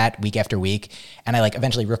I did that week after week, and I like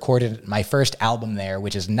eventually recorded my first album there,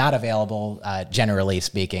 which is not available generally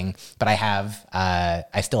speaking, but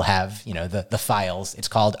I still have the files. It's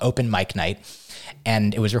called Open Mic Night.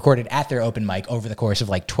 And it was recorded at their open mic over the course of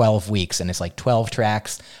like 12 weeks. And it's like 12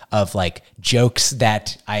 tracks of like jokes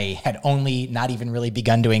that I had only not even really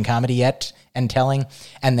begun doing comedy yet and telling.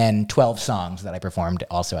 And then 12 songs that I performed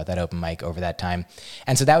also at that open mic over that time.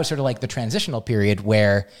 And so that was sort of like the transitional period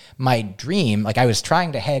where my dream, like I was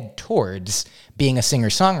trying to head towards being a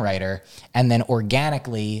singer-songwriter, and then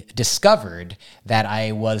organically discovered that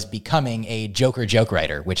I was becoming a joke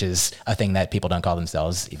writer, which is a thing that people don't call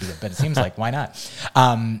themselves, but it seems like, why not?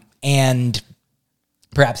 And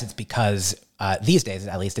perhaps it's because these days,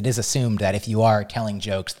 at least, it is assumed that if you are telling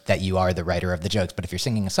jokes, that you are the writer of the jokes. But if you're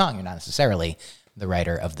singing a song, you're not necessarily the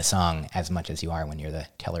writer of the song as much as you are when you're the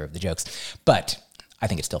teller of the jokes. But I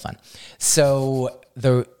think it's still fun. So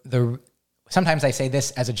sometimes I say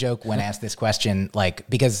this as a joke when asked this question, like,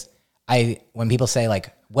 because when people say,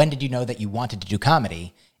 like, when did you know that you wanted to do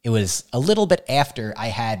comedy? It was a little bit after I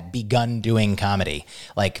had begun doing comedy.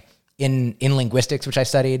 Like, in linguistics, which I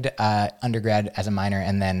studied undergrad as a minor,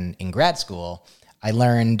 and then in grad school, I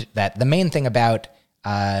learned that the main thing about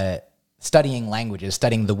studying languages,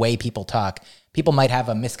 studying the way people talk, people might have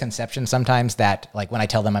a misconception sometimes that, like, when I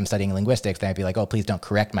tell them I'm studying linguistics, they might be like, oh, please don't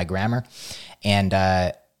correct my grammar. And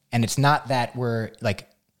it's not that we're like,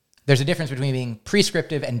 there's a difference between being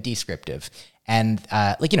prescriptive and descriptive. And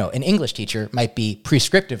an English teacher might be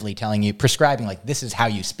prescribing like, this is how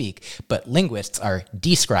you speak, but linguists are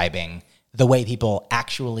describing the way people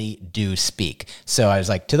actually do speak. So I was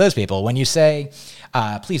like, to those people, when you say,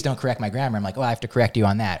 please don't correct my grammar, I'm like, well, I have to correct you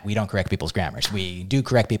on that. We don't correct people's grammars. We do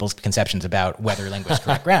correct people's conceptions about whether linguists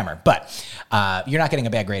correct grammar, but you're not getting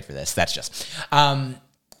a bad grade for this. That's just.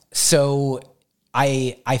 So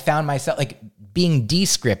I found myself like being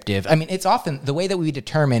descriptive. I mean, it's often the way that we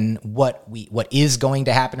determine what is going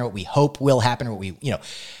to happen or what we hope will happen or what we,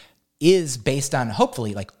 is based on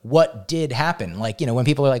hopefully like what did happen. Like, when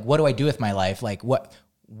people are like, what do I do with my life? Like what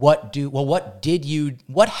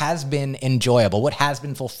has been enjoyable? What has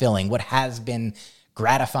been fulfilling? What has been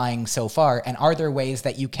gratifying so far? And are there ways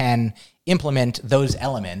that you can implement those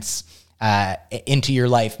elements into your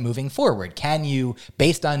life moving forward? Can you,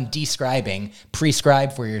 based on describing,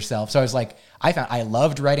 prescribe for yourself? So I was like, I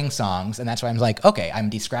loved writing songs, and that's why I'm like, okay,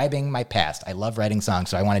 I'm describing my past. I love writing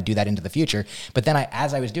songs, so I want to do that into the future. But then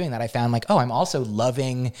as I was doing that, I found like, oh, I'm also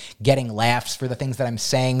loving getting laughs for the things that I'm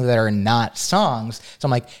saying that are not songs. So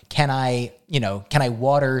I'm like, can I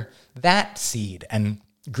water that seed and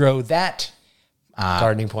grow that?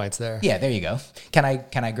 Gardening points there. Yeah, there you go. Can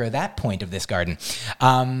I grow that point of this garden?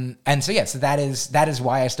 And so that is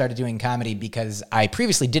why I started doing comedy, because I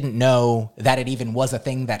previously didn't know that it even was a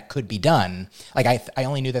thing that could be done. Like I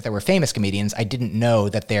only knew that there were famous comedians. I didn't know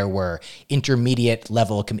that there were intermediate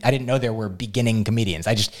level. I didn't know there were beginning comedians.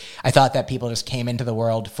 I thought that people just came into the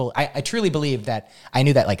world full. I truly believe that I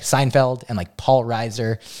knew that like Seinfeld and like Paul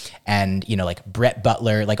Reiser and like Brett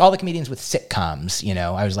Butler, like all the comedians with sitcoms.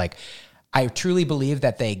 I was like, I truly believe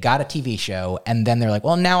that they got a TV show and then they're like,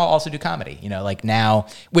 well, now I'll also do comedy, like now,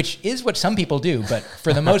 which is what some people do. But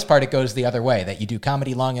for the most part, it goes the other way, that you do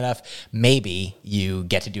comedy long enough, maybe you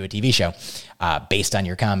get to do a TV show based on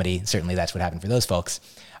your comedy. Certainly that's what happened for those folks.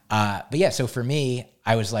 But yeah, so for me,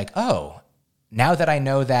 I was like, oh, now that I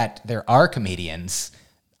know that there are comedians,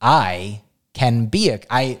 I can be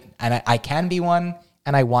I can be one,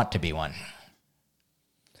 and I want to be one.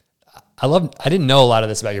 I didn't know a lot of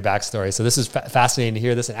this about your backstory, so this is fascinating to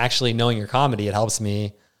hear this. And actually knowing your comedy, it helps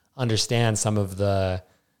me understand some of the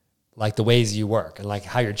ways you work and like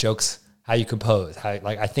how your jokes, how you compose, how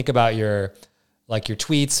like I think about your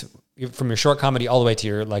tweets from your short comedy all the way to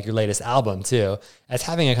your latest album too, as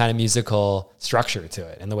having a kind of musical structure to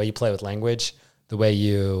it, and the way you play with language, the way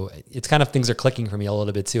it's kind of things are clicking for me a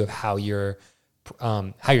little bit too of how you're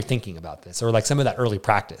thinking about this, or like some of that early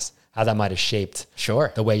practice, how that might have shaped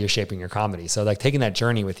the way you're shaping your comedy. So like taking that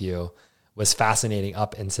journey with you was fascinating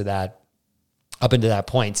up into that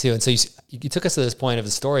point too. And so you took us to this point of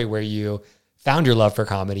the story where you found your love for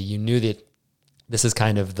comedy. You knew that this is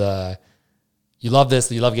kind of you love this,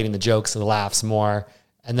 you love getting the jokes and the laughs more.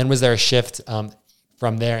 And then was there a shift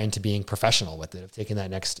from there into being professional with it, of taking that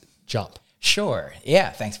next jump? Sure. Yeah.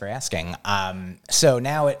 Thanks for asking. So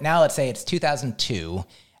now let's say it's 2002.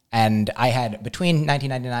 And I had, between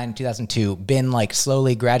 1999 and 2002, been like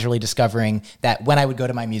slowly, gradually discovering that when I would go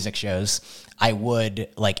to my music shows, I would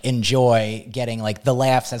like enjoy getting like the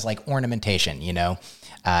laughs as like ornamentation,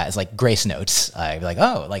 as like grace notes. I'd be like,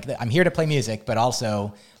 oh, like I'm here to play music, but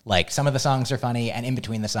also like some of the songs are funny, and in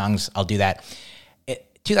between the songs, I'll do that.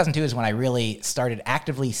 2002 is when I really started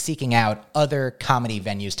actively seeking out other comedy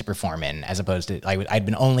venues to perform in, as opposed to I'd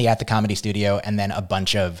been only at the Comedy Studio and then a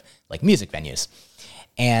bunch of like music venues.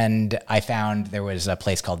 And I found there was a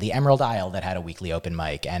place called the Emerald Isle that had a weekly open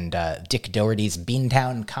mic, and Dick Doherty's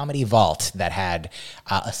Beantown Comedy Vault that had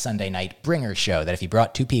a Sunday night bringer show that if you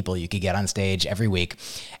brought two people, you could get on stage every week.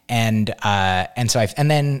 And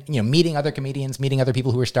then meeting other comedians, meeting other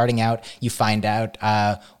people who are starting out, you find out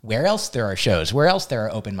where else there are shows, where else there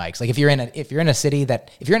are open mics. Like if you're in a city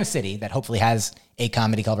that hopefully has a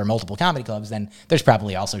comedy club or multiple comedy clubs, then there's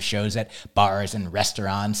probably also shows at bars and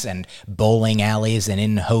restaurants and bowling alleys and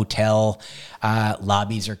in hotel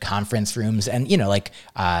lobbies or conference rooms. And, like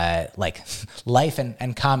life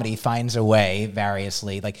and comedy finds a way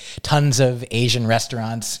variously. Like tons of Asian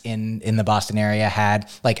restaurants in the Boston area had,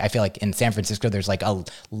 like, I feel like in San Francisco, there's like a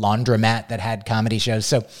laundromat that had comedy shows.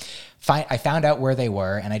 So I found out where they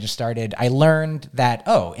were, and I learned that,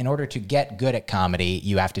 in order to get good at comedy,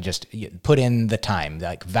 you have to just put in the time,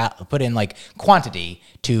 put in like quantity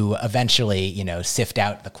to eventually, sift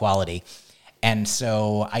out the quality. And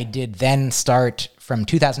so I did then start from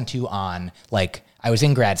 2002 on, like I was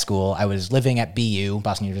in grad school. I was living at BU,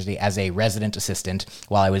 Boston University, as a resident assistant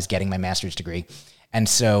while I was getting my master's degree. And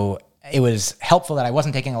so it was helpful that I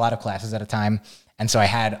wasn't taking a lot of classes at a time. And so I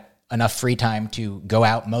had enough free time to go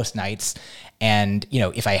out most nights. And,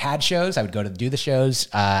 if I had shows, I would go to do the shows.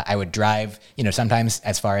 I would drive, sometimes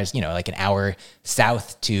as far as, like an hour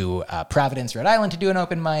south to Providence, Rhode Island to do an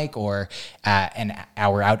open mic, or an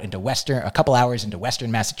hour out into a couple hours into Western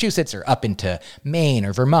Massachusetts, or up into Maine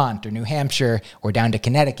or Vermont or New Hampshire, or down to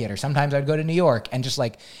Connecticut, or sometimes I'd go to New York, and just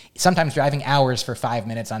like sometimes driving hours for 5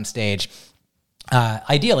 minutes on stage.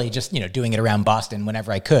 Ideally just, doing it around Boston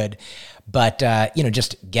whenever I could, but,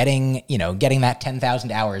 just getting that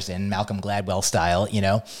 10,000 hours in, Malcolm Gladwell style,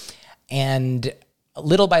 and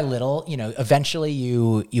little by little, eventually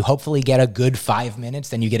you hopefully get a good 5 minutes,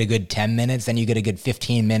 then you get a good 10 minutes, then you get a good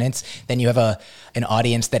 15 minutes, then you have an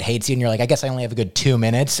audience that hates you, and you're like, I guess I only have a good 2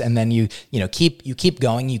 minutes, and then you keep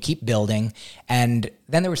going, you keep building. And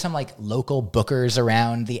then there were some like local bookers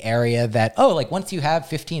around the area that, once you have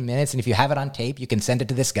 15 minutes and if you have it on tape, you can send it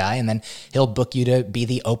to this guy and then he'll book you to be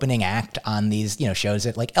the opening act on these, shows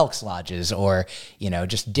at like Elks Lodges, or,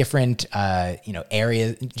 just different,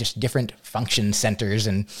 areas, just different function centers,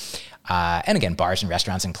 and again, bars and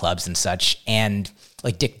restaurants and clubs and such. And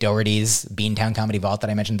like Dick Doherty's Beantown Comedy Vault that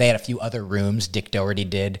I mentioned, they had a few other rooms Dick Doherty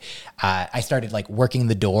did. I started like working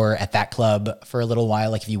the door at that club for a little while.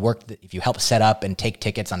 Like if you help set up and take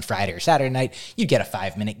tickets on Friday or Saturday night, you get a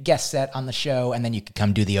 5-minute guest set on the show, and then you could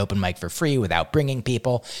come do the open mic for free without bringing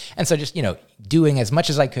people. And so just, doing as much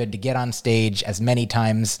as I could to get on stage as many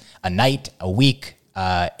times a night, a week,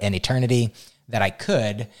 an eternity that I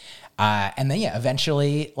could. And then,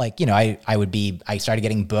 eventually, I started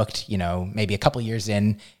getting booked, maybe a couple years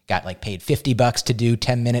in, got like paid $50 to do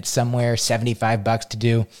 10 minutes somewhere, $75 to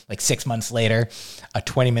do like 6 months later, a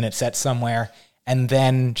 20-minute set somewhere. And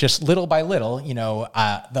then just little by little,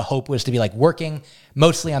 the hope was to be like working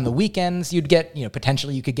mostly on the weekends. You'd get,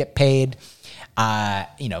 potentially you could get paid,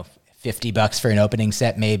 $50 for an opening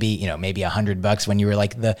set, maybe $100 when you were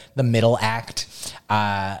like the middle act.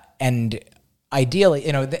 And ideally,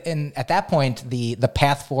 and at that point, the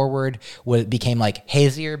path forward became like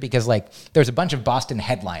hazier because like there was a bunch of Boston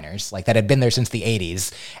headliners like that had been there since the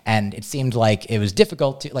 80s. And it seemed like it was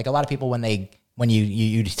difficult to, like, a lot of people when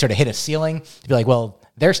you sort of hit a ceiling, to be like, well,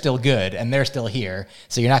 they're still good and they're still here,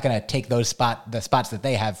 so you're not going to take the spots that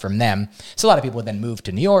they have from them. So a lot of people would then move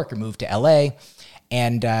to New York or move to LA.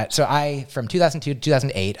 And so from 2002 to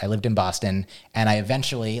 2008, I lived in Boston, and I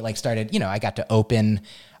eventually like started, I got to open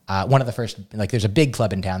one of the first, like, there's a big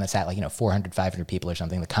club in town that's at like, 400, 500 people or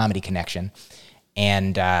something, the Comedy Connection.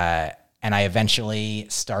 And I eventually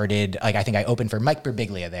started, like, I think I opened for Mike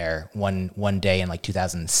Birbiglia there one day in like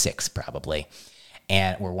 2006 probably,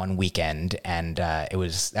 or one weekend. And that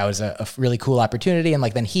was a really cool opportunity. And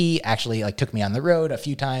like, then he actually like took me on the road a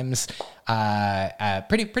few times,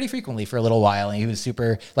 pretty frequently for a little while. And he was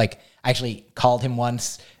super, like, I actually called him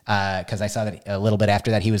once because I saw that a little bit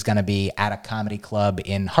after that he was going to be at a comedy club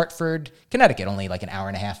in Hartford, Connecticut, only like an hour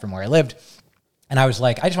and a half from where I lived. And I was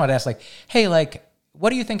like, I just wanted to ask, like, hey, like, what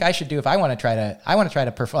do you think I should do if I want to try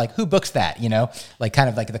to perform? Like, who books that? Like, kind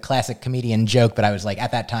of like the classic comedian joke. But I was like,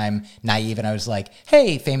 at that time, naive, and I was like,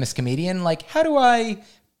 hey, famous comedian, like, how do I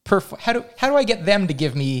get them to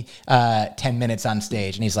give me 10 minutes on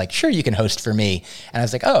stage? And he's like, sure, you can host for me. And I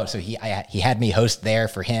was like, oh, so he had me host there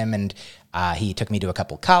for him, and he took me to a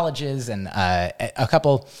couple colleges and a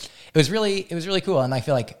couple. It was really cool, and I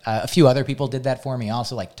feel like a few other people did that for me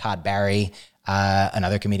also, like Todd Barry.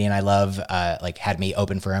 Another comedian I love, like, had me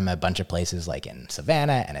open for him a bunch of places, like in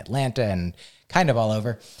Savannah and Atlanta and kind of all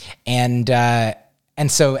over. And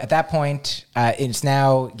so at that point, it's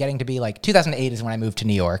now getting to be like 2008 is when I moved to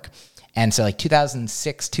New York. And so like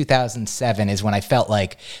 2006, 2007 is when I felt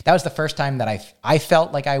like that was the first time that I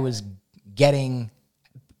felt like I was getting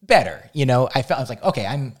better. I was like, okay,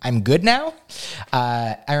 I'm good now.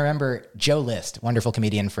 I remember Joe List, wonderful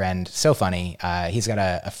comedian friend, so funny. He's got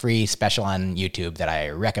a free special on YouTube that I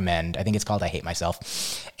recommend. I think it's called I Hate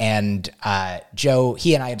Myself. And Joe,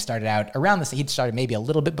 he and I had started out around this. He'd started maybe a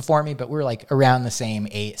little bit before me, but we were like around the same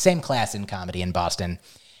class in comedy in Boston.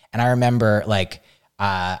 And I remember like,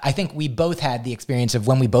 I think we both had the experience of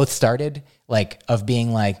when we both started, like, of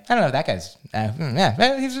being like, I don't know, that guy's,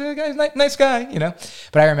 he's a nice guy,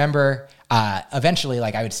 But I remember eventually,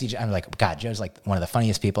 like, I'm like, God, Joe's like one of the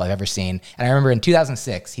funniest people I've ever seen. And I remember in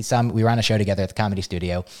 2006, we were on a show together at the Comedy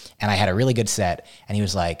Studio, and I had a really good set, and he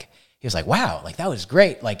was like, wow, like, that was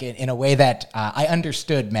great. Like, in a way that I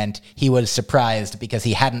understood meant he was surprised because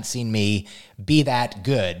he hadn't seen me be that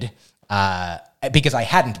good. Because I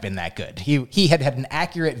hadn't been that good. He had an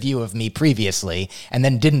accurate view of me previously and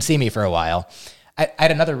then didn't see me for a while. I had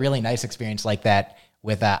another really nice experience like that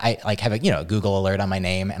with, I like have a Google alert on my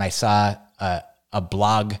name, and I saw a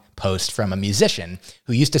blog post from a musician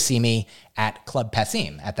who used to see me at Club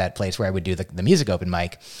Passim, at that place where I would do the music open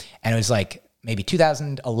mic. And it was like maybe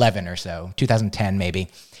 2011 or so, 2010 maybe.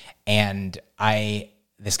 And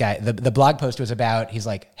this guy, the blog post was about, he's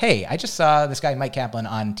like, hey, I just saw this guy, Mike Kaplan,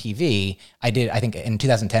 on TV. I think in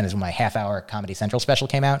 2010 is when my half-hour Comedy Central special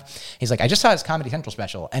came out. He's like, I just saw his Comedy Central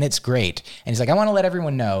special, and it's great. And he's like, I want to let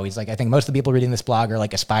everyone know. He's like, I think most of the people reading this blog are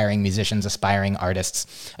like aspiring musicians, aspiring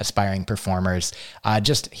artists, aspiring performers.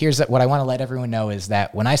 Here's what I want to let everyone know is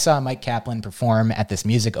that when I saw Mike Kaplan perform at this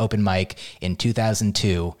music open mic in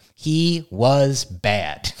 2002, he was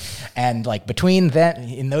bad. And like between that,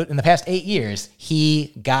 in the past 8 years, he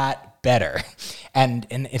got better. And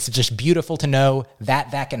it's just beautiful to know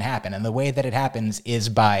that can happen. And the way that it happens is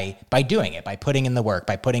by doing it, by putting in the work,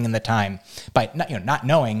 by putting in the time, by not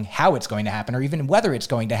knowing how it's going to happen or even whether it's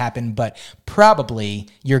going to happen, but probably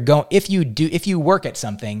if you work at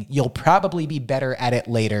something, you'll probably be better at it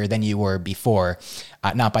later than you were before,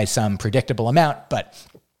 not by some predictable amount, but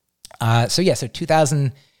so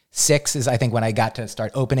 2006 is, I think, when I got to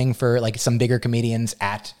start opening for like some bigger comedians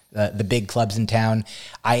at the big clubs in town.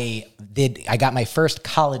 I got my first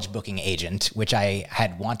college booking agent, which I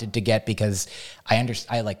had wanted to get because I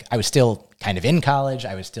was still kind of in college.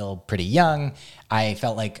 I was still pretty young. I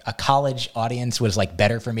felt like a college audience was like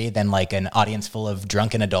better for me than like an audience full of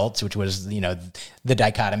drunken adults, which was, the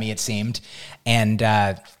dichotomy, it seemed. And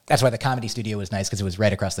that's why the Comedy Studio was nice, because it was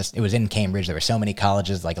right across it was in Cambridge. There were so many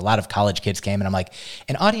colleges, like a lot of college kids came, and I'm like,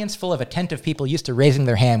 an audience full of attentive people used to raising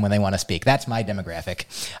their hand when they want to speak. That's my demographic.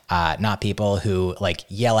 Not people who like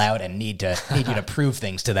yell out and need you to prove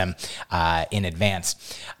things to them in advance.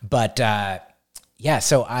 But Yeah,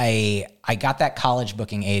 so I got that college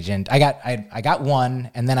booking agent. I got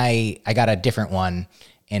one, and then I got a different one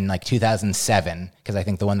in like 2007 because I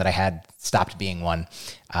think the one that I had stopped being one.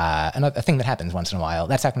 And a thing that happens once in a while.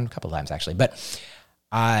 That's happened a couple of times actually. But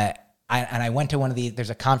I went to one of these.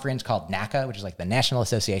 There's a conference called NACA, which is like the National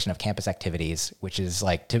Association of Campus Activities, which is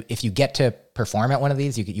like if you get to perform at one of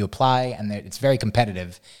these, you apply, and it's very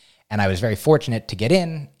competitive. And I was very fortunate to get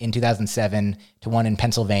in 2007 to one in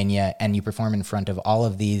Pennsylvania, and you perform in front of all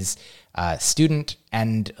of these student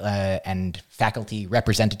and faculty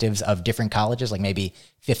representatives of different colleges, like maybe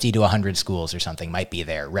 50 to 100 schools or something might be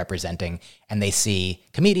there representing, and they see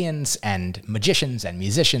comedians and magicians and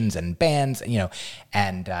musicians and bands,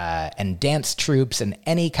 and dance troupes and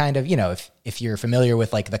any kind of, if you're familiar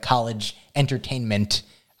with like the college entertainment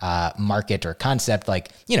market or concept, like,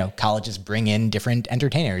 colleges bring in different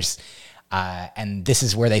entertainers, and this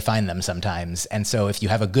is where they find them sometimes. And so if you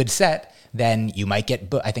have a good set, then you might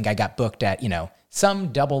get I think I got booked at,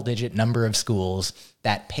 some double-digit number of schools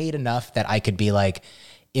that paid enough that I could be like,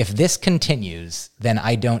 if this continues, then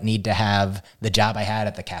I don't need to have the job I had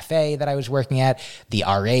at the cafe that I was working at, the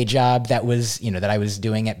RA job that was, that I was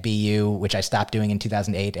doing at BU, which I stopped doing in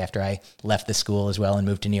 2008 after I left the school as well and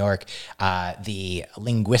moved to New York, the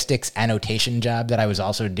linguistics annotation job that I was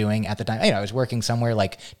also doing at the time. I was working somewhere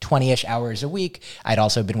like 20-ish hours a week. I'd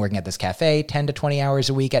also been working at this cafe 10 to 20 hours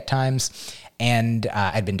a week at times. And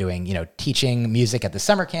I'd been doing, teaching music at the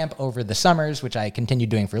summer camp over the summers, which I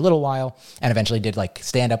continued doing for a little while, and eventually did like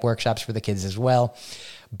stand-up workshops for the kids as well.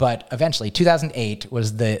 But eventually, 2008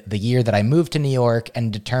 was the year that I moved to New York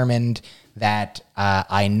and determined that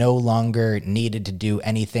I no longer needed to do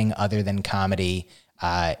anything other than comedy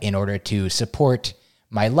in order to support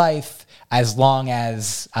my life, as long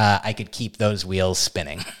as I could keep those wheels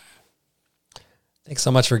spinning. Thanks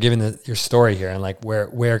so much for giving your story here and like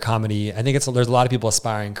where comedy. I think there's a lot of people,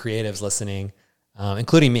 aspiring creatives listening,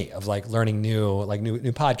 including me, of like learning new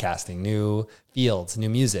podcasting, new fields, new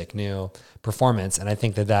music, new performance. And I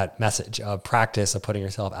think that message of practice, of putting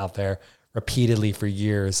yourself out there repeatedly for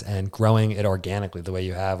years and growing it organically the way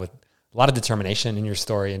you have, with a lot of determination in your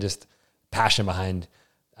story and just passion behind,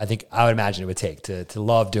 I think I would imagine it would take to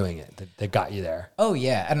love doing it, that got you there. Oh,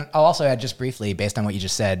 yeah. And I'll also add, just briefly, based on what you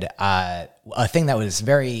just said, a thing that was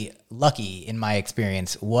very lucky in my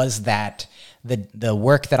experience was that the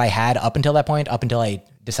work that I had up until that point, up until I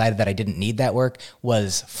decided that I didn't need that work,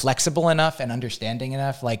 was flexible enough and understanding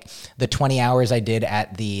enough. Like the 20 hours I did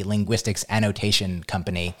at the linguistics annotation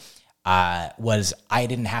company was, I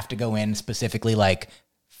didn't have to go in specifically like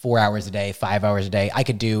 4 hours a day, 5 hours a day. I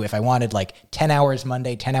could do, if I wanted, like 10 hours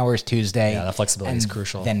Monday, 10 hours Tuesday. Yeah, that flexibility is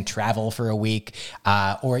crucial. Then travel for a week,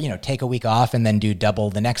 or, take a week off and then do double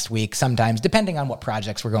the next week, sometimes, depending on what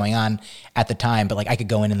projects were going on at the time. But like I could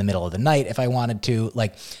go in the middle of the night if I wanted to.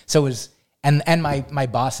 Like, so it was, and my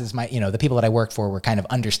bosses, the people that I worked for were kind of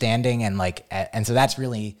understanding, and like, and so that's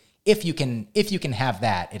really, if you can have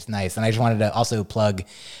that, it's nice. And I just wanted to also plug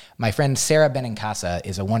my friend Sarah Benincasa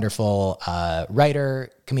is a wonderful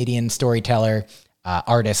writer, comedian, storyteller,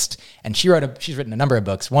 artist, and she's written a number of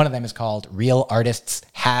books. One of them is called Real Artists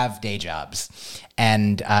Have Day Jobs,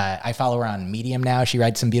 and I follow her on Medium now. She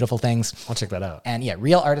writes some beautiful things. I'll check that out. And yeah,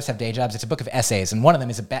 Real Artists Have Day Jobs. It's a book of essays, and one of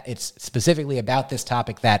them is it's specifically about this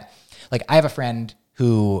topic that, like, I have a friend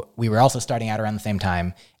who we were also starting out around the same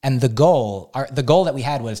time. And the goal that we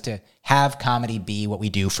had was to have comedy be what we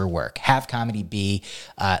do for work, have comedy be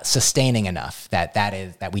sustaining enough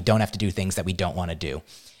that we don't have to do things that we don't want to do.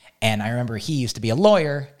 And I remember he used to be a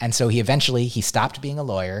lawyer, and so he stopped being a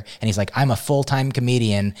lawyer, and he's like, I'm a full-time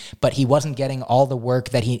comedian, but he wasn't getting all the work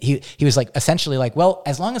that he was like, essentially like, well,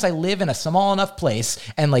 as long as I live in a small enough place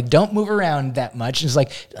and like don't move around that much, and he's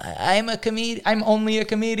like, I'm only a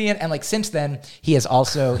comedian. And like since then, he's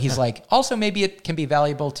like, also maybe it can be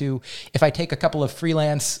valuable to, if I take a couple of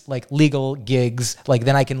freelance like legal gigs, like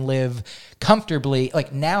then I can live comfortably.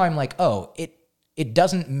 Like now I'm like, it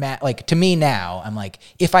doesn't matter. Like to me now, I'm like,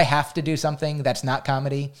 if I have to do something that's not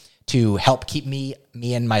comedy to help keep me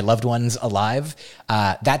and my loved ones alive,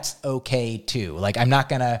 that's okay too. Like I'm not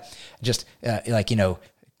gonna just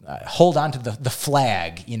hold on to the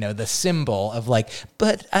flag, the symbol of like,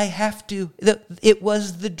 but I have to. It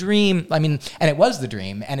was the dream. I mean, and it was the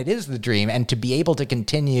dream, and it is the dream, and to be able to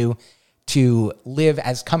continue to live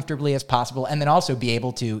as comfortably as possible, and then also be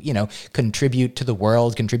able to, contribute to the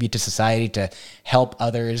world, contribute to society, to help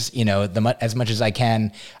others, as much as I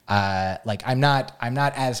can. Like I'm not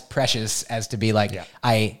as precious as to be like,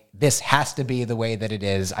 this has to be the way that it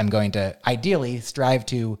is. I'm going to ideally strive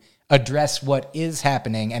to address what is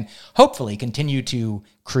happening and hopefully continue to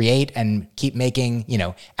create and keep making,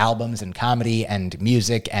 albums and comedy and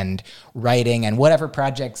music and writing and whatever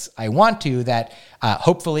projects I want to that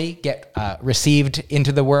hopefully get received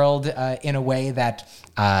into the world in a way that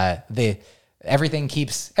everything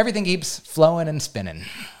keeps flowing and spinning.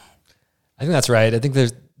 I think that's right. I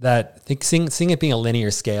think seeing it being a linear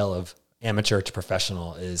scale of amateur to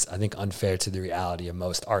professional is, I think, unfair to the reality of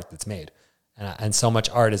most art that's made. And so much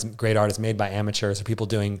great art is made by amateurs or people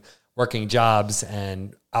doing working jobs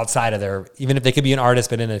and outside of even if they could be an artist,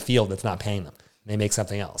 but in a field that's not paying them, they make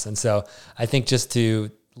something else. And so I think just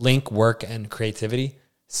to link work and creativity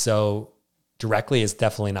so directly is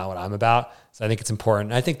definitely not what I'm about. So I think it's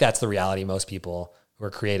important. I think that's the reality most people who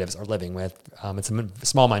are creatives are living with. It's a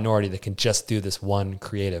small minority that can just do this one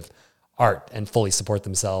creative art and fully support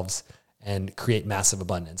themselves and create massive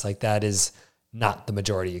abundance. Like that is not the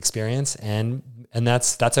majority experience. And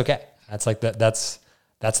that's okay. That's like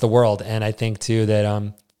that's the world. And I think too that,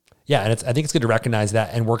 I think it's good to recognize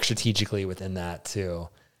that and work strategically within that to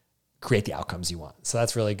create the outcomes you want. So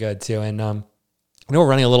that's really good too. And, I know we're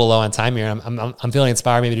running a little low on time here. I'm feeling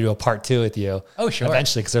inspired maybe to do a part 2 with you. Oh, sure.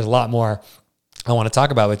 Eventually, because there's a lot more I want to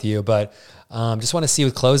talk about with you. But just want to see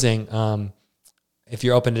with closing, if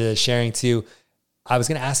you're open to sharing too. I was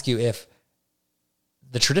going to ask you if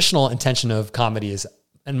the traditional intention of comedy is,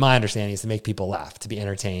 and my understanding is to make people laugh, to be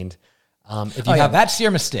entertained. That's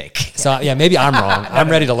your mistake. So maybe I'm wrong. I'm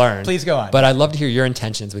ready to learn. Please go on. But I'd love to hear your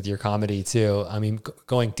intentions with your comedy too. I mean,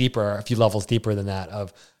 going deeper, a few levels deeper than that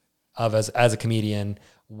of as a comedian,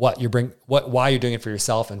 why you're doing it for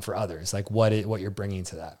yourself and for others, like what you're bringing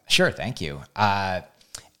to that. Sure. Thank you. And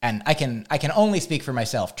I can only speak for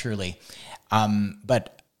myself truly.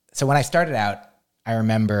 But so when I started out, I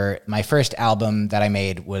remember my first album that I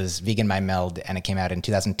made was Vegan Mind Meld, and it came out in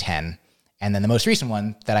 2010. And then the most recent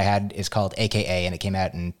one that I had is called AKA, and it came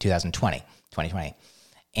out in 2020.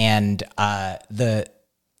 And I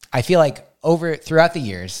feel like throughout the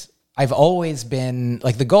years, I've always been,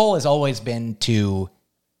 like, the goal has always been to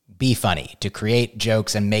be funny, to create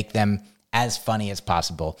jokes and make them as funny as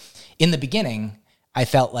possible. In the beginning, I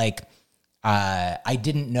felt like I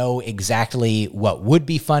didn't know exactly what would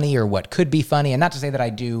be funny or what could be funny. And not to say that I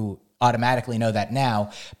do automatically know that now,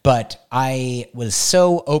 but I was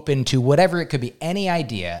so open to whatever it could be, any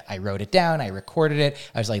idea. I wrote it down, I recorded it.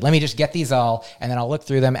 I was like, let me just get these all, and then I'll look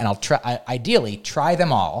through them and I'll ideally try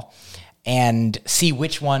them all and see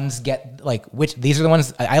which ones these are the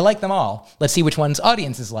ones I like them all. Let's see which ones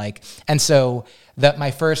audiences like. And so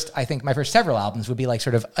my first several albums would be like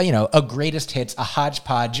sort of, a greatest hits, a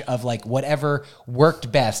hodgepodge of like whatever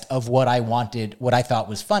worked best of what I wanted, what I thought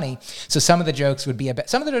was funny. So some of the jokes would be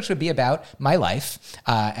about my life,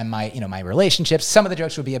 and my relationships. Some of the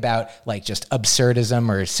jokes would be about like just absurdism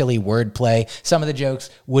or silly wordplay. Some of the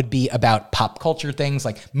jokes would be about pop culture things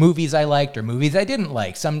like movies I liked or movies I didn't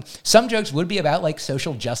like. Some jokes would be about like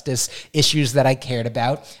social justice issues that I cared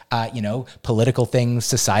about, political things,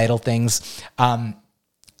 societal things.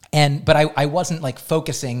 But I wasn't like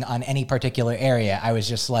focusing on any particular area. I was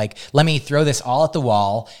just like, let me throw this all at the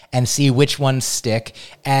wall and see which ones stick.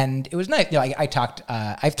 And it was nice. I've talked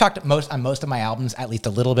on most of my albums at least a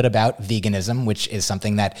little bit about veganism, which is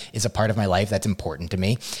something that is a part of my life that's important to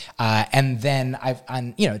me. And then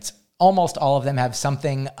it's almost all of them have some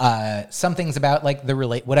things about like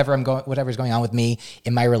whatever's going on with me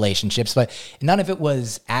in my relationships, but none of it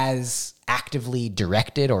was as actively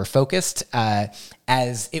directed or focused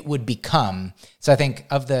as it would become. So I think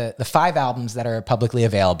of the 5 albums that are publicly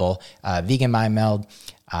available, Vegan Mind Meld,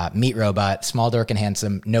 Meat Robot, Small, Dork, and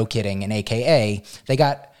Handsome, No Kidding, and AKA, they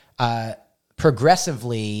got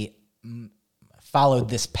progressively followed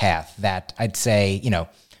this path that I'd say,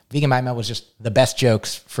 Vegan Mind Meld was just the best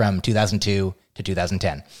jokes from 2002 to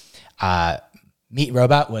 2010. Meat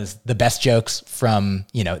Robot was the best jokes from,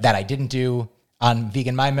 that I didn't do on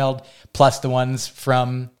Vegan Mind Meld, plus the ones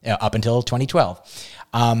from up until 2012.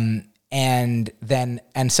 And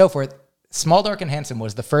so forth. Small, Dork, and Handsome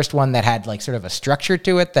was the first one that had like sort of a structure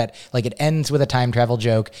to it that like it ends with a time travel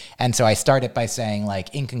joke. And so I started by saying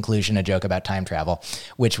like, in conclusion, a joke about time travel,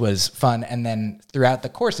 which was fun. And then throughout the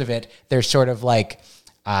course of it, there's sort of like,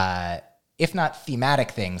 if not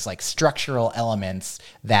thematic things, like structural elements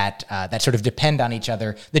that sort of depend on each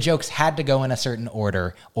other. The jokes had to go in a certain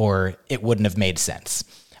order or it wouldn't have made sense.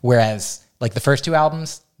 Whereas like the first 2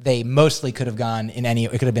 albums, they mostly could have gone in it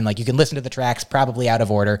could have been like, you can listen to the tracks probably out of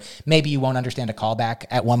order. Maybe you won't understand a callback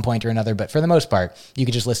at one point or another, but for the most part, you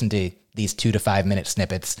could just listen to these 2 to 5 minute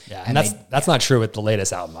snippets. Yeah, and that's not true with the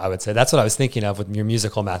latest album, I would say. That's what I was thinking of with your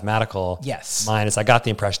musical mathematical mind. Is I got the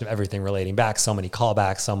impression of everything relating back, so many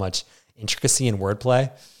callbacks, so much intricacy and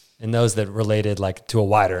wordplay, and those that related like to a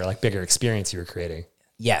wider, like bigger experience you were creating.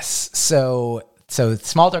 Yes. So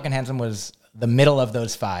Small, Dark, and Handsome was the middle of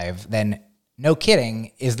those 5. Then No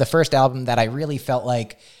Kidding is the first album that I really felt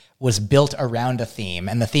like was built around a theme,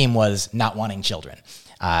 and the theme was not wanting children,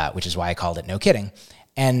 which is why I called it No Kidding.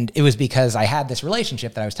 And it was because I had this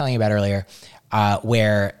relationship that I was telling you about earlier,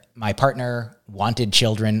 where my partner wanted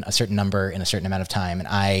children, a certain number in a certain amount of time, and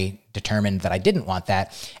I determined that I didn't want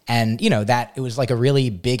that. And, that it was like a really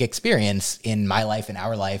big experience in my life, in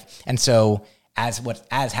our life. And so as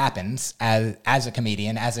happens as a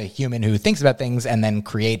comedian, as a human who thinks about things and then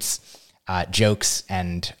creates jokes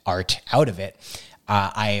and art out of it,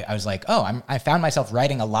 I was like, I found myself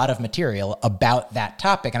writing a lot of material about that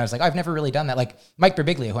topic. And I was like, I've never really done that. Like Mike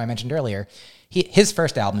Birbiglia, who I mentioned earlier, his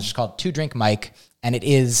first album is just called Two Drink Mike. And it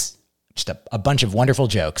is just a bunch of wonderful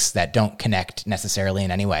jokes that don't connect necessarily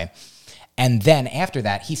in any way. And then after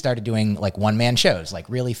that, he started doing like one-man shows, like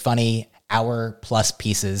really funny hour-plus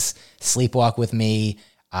pieces, Sleepwalk with Me,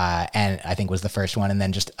 and I think was the first one, and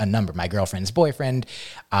then just a number, My Girlfriend's Boyfriend,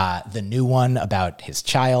 the new one about his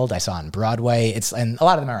child I saw on Broadway. And a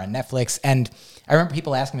lot of them are on Netflix. And I remember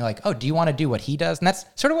people asking me like, oh, do you want to do what he does? And that's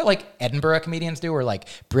sort of what like Edinburgh comedians do, or like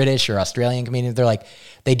British or Australian comedians. They're like,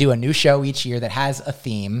 they do a new show each year that has a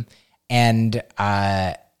theme, and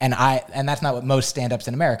that's not what most stand-ups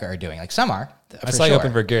in America are doing. Like some are. I saw you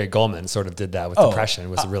open for Gary Goldman, sort of did that with Depression. It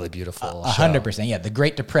was a really beautiful 100%. Yeah, The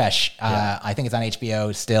Great Depression. I think it's on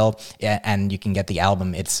HBO still, and you can get the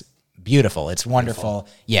album. It's beautiful. It's wonderful.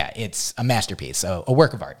 Yeah, it's a masterpiece, a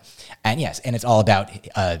work of art. And yes, and it's all about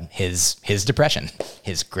his depression,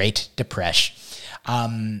 his Great Depression.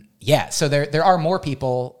 So there are more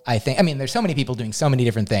people, I think. I mean, there's so many people doing so many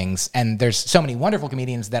different things, and there's so many wonderful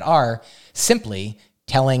comedians that are simply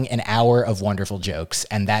telling an hour of wonderful jokes,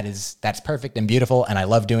 and that's perfect and beautiful, and I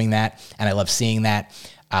love doing that, and I love seeing that,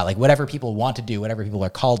 like whatever people want to do, whatever people are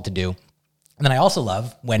called to do. And then I also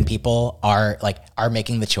love when people are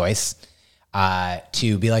making the choice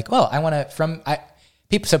to be like, well, I want to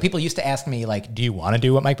people used to ask me like, do you want to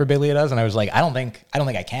do what Mike Birbiglia does? And I was like, I don't think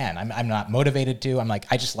I can. I'm not motivated to. I'm like,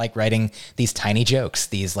 I just like writing these tiny jokes,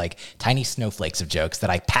 these like tiny snowflakes of jokes that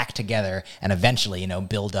I pack together and eventually,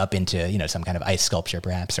 build up into, some kind of ice sculpture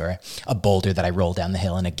perhaps, or a boulder that I roll down the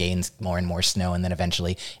hill and it gains more and more snow and then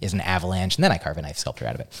eventually is an avalanche. And then I carve an ice sculpture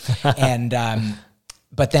out of it. And,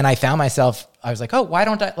 but then I found myself, I was like, oh, why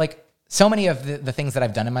don't I so many of the things that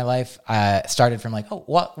I've done in my life started from like,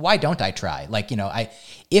 why don't I try? Like,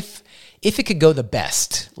 if it could go the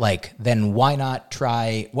best, like, then why not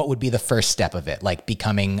try what would be the first step of it? Like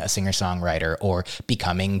becoming a singer-songwriter or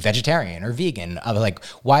becoming vegetarian or vegan. I was like,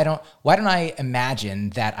 why don't I imagine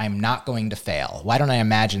that I'm not going to fail? Why don't I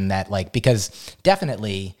imagine that, like, because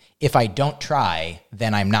definitely if I don't try,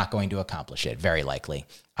 then I'm not going to accomplish it, very likely.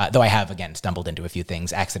 Though I have, again, stumbled into a few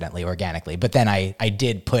things accidentally, organically. But then I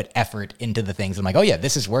did put effort into the things. I'm like, oh, yeah,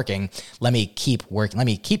 this is working. Let me keep working. Let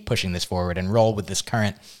me keep pushing this forward and roll with this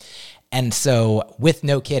current. And so with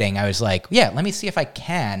No Kidding, I was like, yeah, let me see if I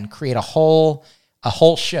can create a whole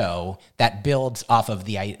show that builds off of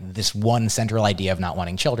this one central idea of not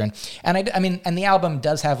wanting children. And I mean, and the album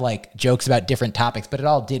does have like jokes about different topics, but it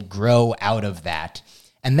all did grow out of that.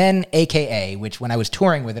 And then AKA, which when I was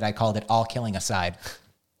touring with it, I called it All Killing Aside.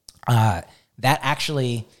 That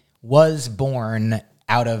actually was born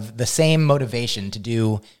out of the same motivation to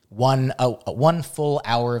do one full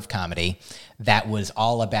hour of comedy that was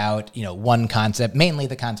all about, one concept, mainly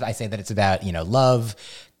the concept. I say that it's about, love,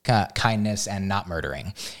 kindness, and not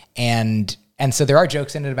murdering. And so there are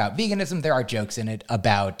jokes in it about veganism. There are jokes in it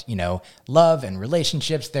about, love and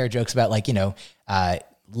relationships. There are jokes about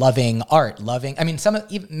loving art,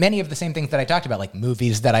 many of the same things that I talked about, like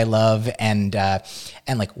movies that I love and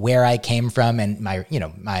like where I came from and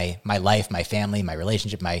my life, my family, my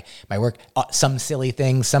relationship, my work, some silly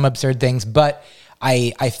things, some absurd things. But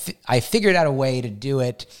I figured out a way to do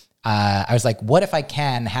it. I was like, what if I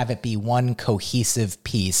can have it be one cohesive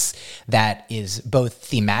piece that is both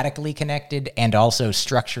thematically connected and also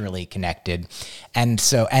structurally connected? And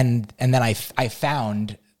so, and then I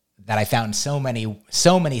found so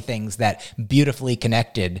many things that beautifully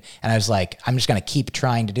connected. And I was like, I'm just going to keep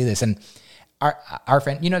trying to do this. And our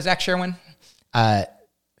friend, Zach Sherwin,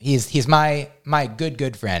 he's my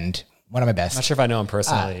good friend, one of my best. I'm not sure if I know him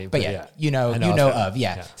personally, but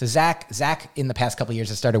yeah. So Zach in the past couple of years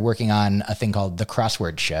has started working on a thing called The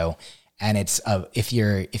Crossword Show. And it's if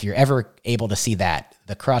you're ever able to see that,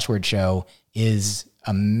 The Crossword Show is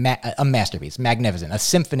a masterpiece, magnificent, a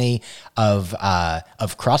symphony of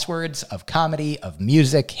crosswords, of comedy, of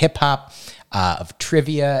music, hip hop, of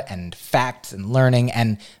trivia and facts and learning.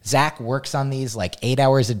 And Zach works on these like 8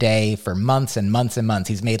 hours a day for months and months and months.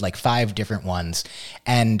 He's made like 5 different ones.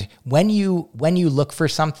 And when you look for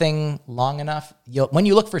something long enough,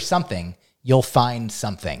 you'll find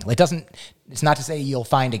something. It's not to say you'll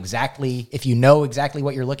find exactly, if you know exactly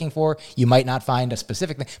what you're looking for, you might not find a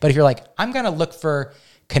specific thing. But if you're like, I'm going to look for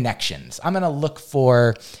connections, I'm going to look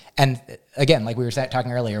for, and again, like we were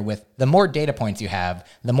talking earlier, with the more data points you have,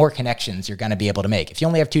 the more connections you're going to be able to make. If you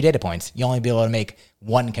only have 2 data points, you'll only be able to make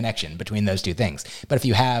 1 connection between those 2 things. But if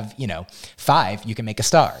you have, 5, you can make a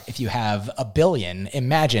star. If you have 1 billion,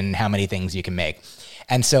 imagine how many things you can make.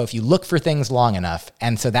 And so if you look for things long enough,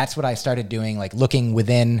 and so that's what I started doing, like looking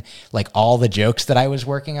within like all the jokes that I was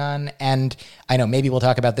working on. And I know maybe we'll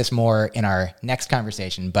talk about this more in our next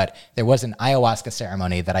conversation, but there was an ayahuasca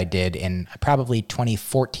ceremony that I did in probably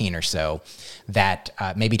 2014 or so, that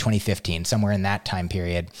maybe 2015, somewhere in that time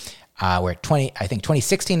period, where I think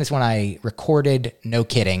 2016 is when I recorded No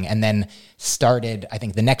Kidding, and then started, I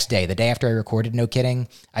think the next day, the day after I recorded No Kidding,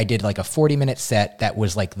 I did like a 40-minute set that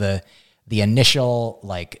was like the initial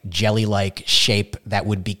like jelly-like shape that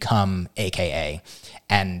would become AKA.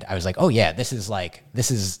 And I was like, oh yeah, this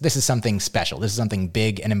is something special. This is something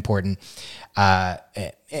big and important,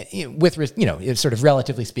 with, sort of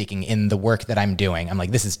relatively speaking, in the work that I'm doing. I'm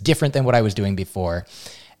like, this is different than what I was doing before.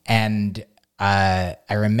 And I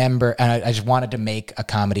remember, and I just wanted to make a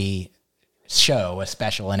comedy show, a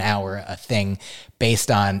special, an hour, a thing based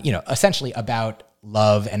on, essentially about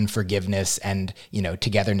love and forgiveness and,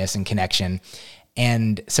 togetherness and connection.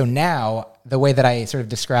 And so now the way that I sort of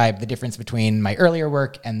describe the difference between my earlier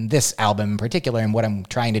work and this album in particular and what I'm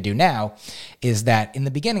trying to do now is that in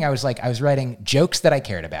the beginning, I was writing jokes that I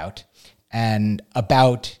cared about and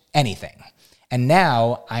about anything. And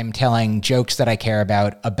now I'm telling jokes that I care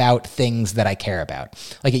about things that I care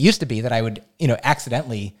about. Like it used to be that I would,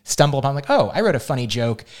 accidentally stumble upon like, oh, I wrote a funny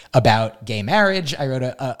joke about gay marriage. I wrote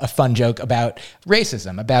a fun joke about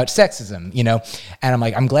racism, about sexism, and I'm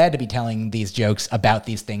like, I'm glad to be telling these jokes about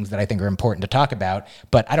these things that I think are important to talk about.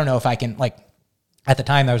 But I don't know if I can, like, at the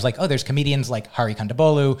time, I was like, oh, there's comedians like Hari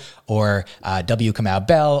Kondabolu or W. Kamau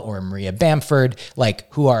Bell or Maria Bamford,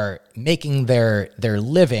 like, who are making their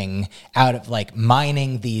living out of like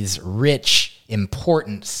mining these rich,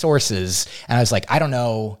 important sources. And I was like, I don't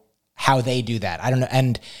know how they do that. I don't know.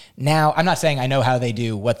 And now I'm not saying I know how they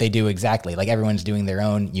do what they do exactly. Like everyone's doing their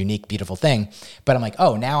own unique, beautiful thing. But I'm like,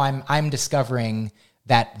 oh, now I'm discovering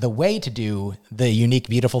that the way to do the unique,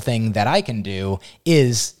 beautiful thing that I can do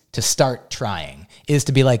is to start trying, is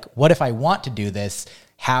to be like, what if I want to do this?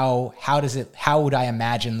 How would I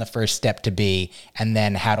imagine the first step to be? And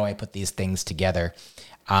then how do I put these things together?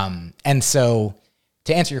 And so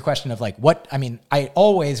to answer your question of like, what I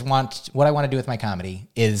want to do with my comedy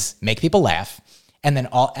is make people laugh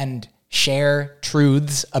and share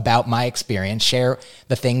truths about my experience, share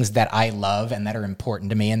the things that I love and that are important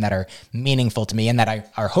to me and that are meaningful to me and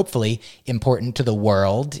that are hopefully important to the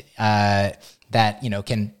world, that,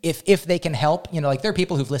 can, if they can help, like there are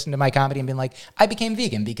people who've listened to my comedy and been like, I became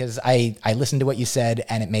vegan because I listened to what you said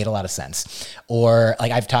and it made a lot of sense. Or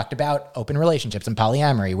like I've talked about open relationships and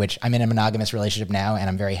polyamory, which I'm in a monogamous relationship now and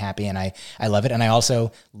I'm very happy and I love it. And I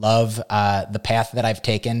also love the path that I've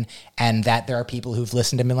taken and that there are people who've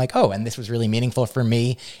listened and been like, oh, and this was really meaningful for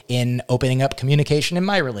me in opening up communication in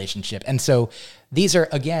my relationship. And so these are,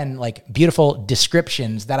 again, like beautiful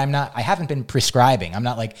descriptions that I haven't been prescribing. I'm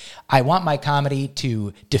not like, I want my comedy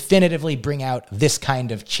to definitively bring out this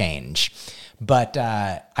kind of change. But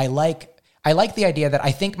I like the idea that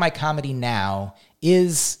I think my comedy now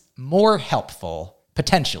is more helpful,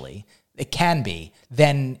 potentially, it can be,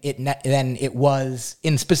 than it was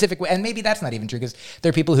in specific way. And maybe that's not even true because there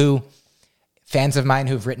are people fans of mine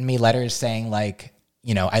who've written me letters saying like,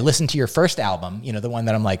 I listened to your first album, the one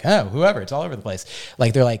that I'm like, oh, whoever, it's all over the place.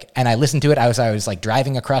 Like they're like, and I listened to it. I was like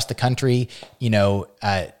driving across the country,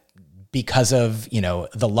 because of,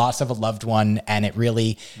 the loss of a loved one. And it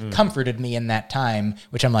really comforted me in that time,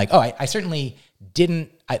 which I'm like, oh, I certainly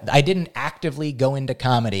didn't, I didn't actively go into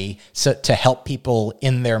comedy to help people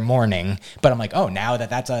in their mourning, but I'm like, oh, now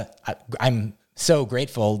I'm so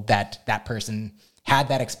grateful that person had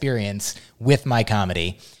that experience with my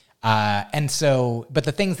comedy. And so, but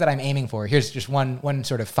the things that I'm aiming for, here's just one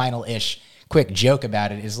sort of final-ish quick joke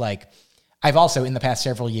about it is like, I've also, in the past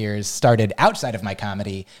several years, started outside of my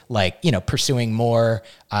comedy, like, pursuing more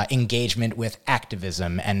engagement with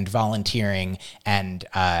activism and volunteering and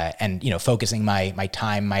focusing my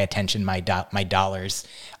time, my attention, my dollars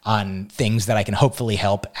on things that I can hopefully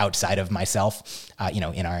help outside of myself, in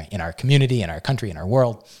our community, in our country, in our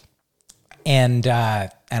world. And I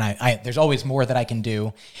there's always more that I can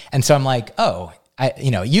do. And so I'm like,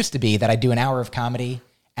 it used to be that I'd do an hour of comedy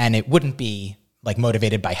and it wouldn't be like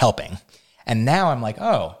motivated by helping. And now I'm like,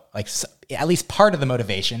 at least part of the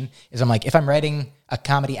motivation is I'm like, if I'm writing a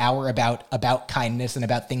comedy hour about kindness and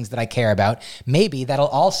about things that I care about, maybe that'll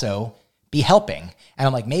also be helping. And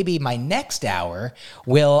I'm like, maybe my next hour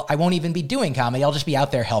I won't even be doing comedy. I'll just be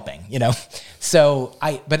out there helping, So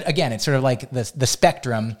but again, it's sort of like the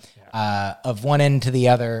spectrum of one end to the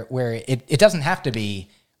other, where it doesn't have to be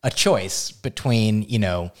a choice between,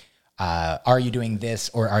 are you doing this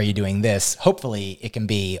or are you doing this? Hopefully it can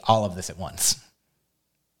be all of this at once.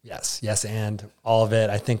 Yes, and all of it.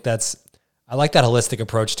 I think I like that holistic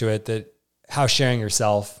approach to it, that how sharing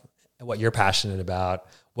yourself, what you're passionate about,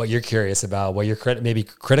 what you're curious about, what you're maybe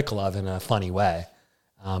critical of in a funny way,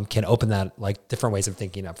 can open that, like, different ways of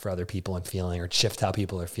thinking up for other people and feeling, or shift how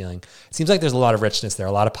people are feeling. It seems like there's a lot of richness there,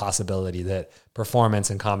 a lot of possibility that performance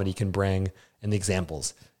and comedy can bring in the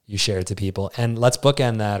examples you shared to people. And let's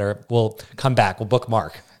bookend that, or we'll come back, we'll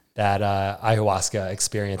bookmark that ayahuasca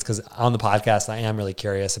experience, because on the podcast, I am really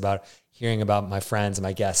curious about hearing about my friends and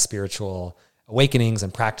my guests' spiritual awakenings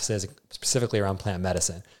and practices, specifically around plant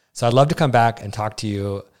medicine. So I'd love to come back and talk to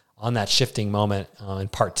you on that shifting moment in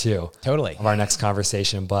part 2 totally of our next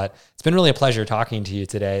conversation. But it's been really a pleasure talking to you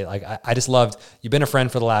today. Like, I just loved, you've been a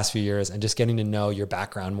friend for the last few years, and just getting to know your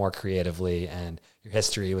background more creatively and your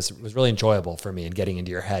history was really enjoyable for me, and getting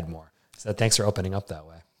into your head more. So thanks for opening up that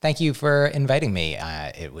way. Thank you for inviting me.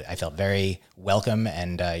 I felt very welcome,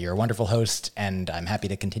 and you're a wonderful host, and I'm happy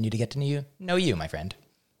to continue to get to know you, my friend.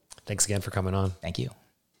 Thanks again for coming on. Thank you.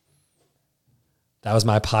 That was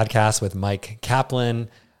my podcast with Mike Kaplan.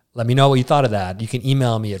 Let me know what you thought of that. You can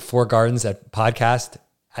email me at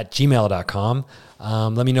fourgardens@podcast@gmail.com.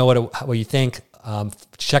 Let me know what you think.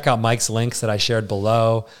 Check out Mike's links that I shared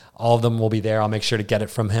below. All of them will be there. I'll make sure to get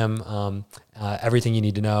it from him. Everything you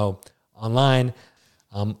need to know online.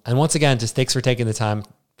 And once again, just thanks for taking the time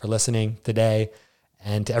for listening today.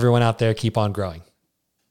 And to everyone out there, keep on growing.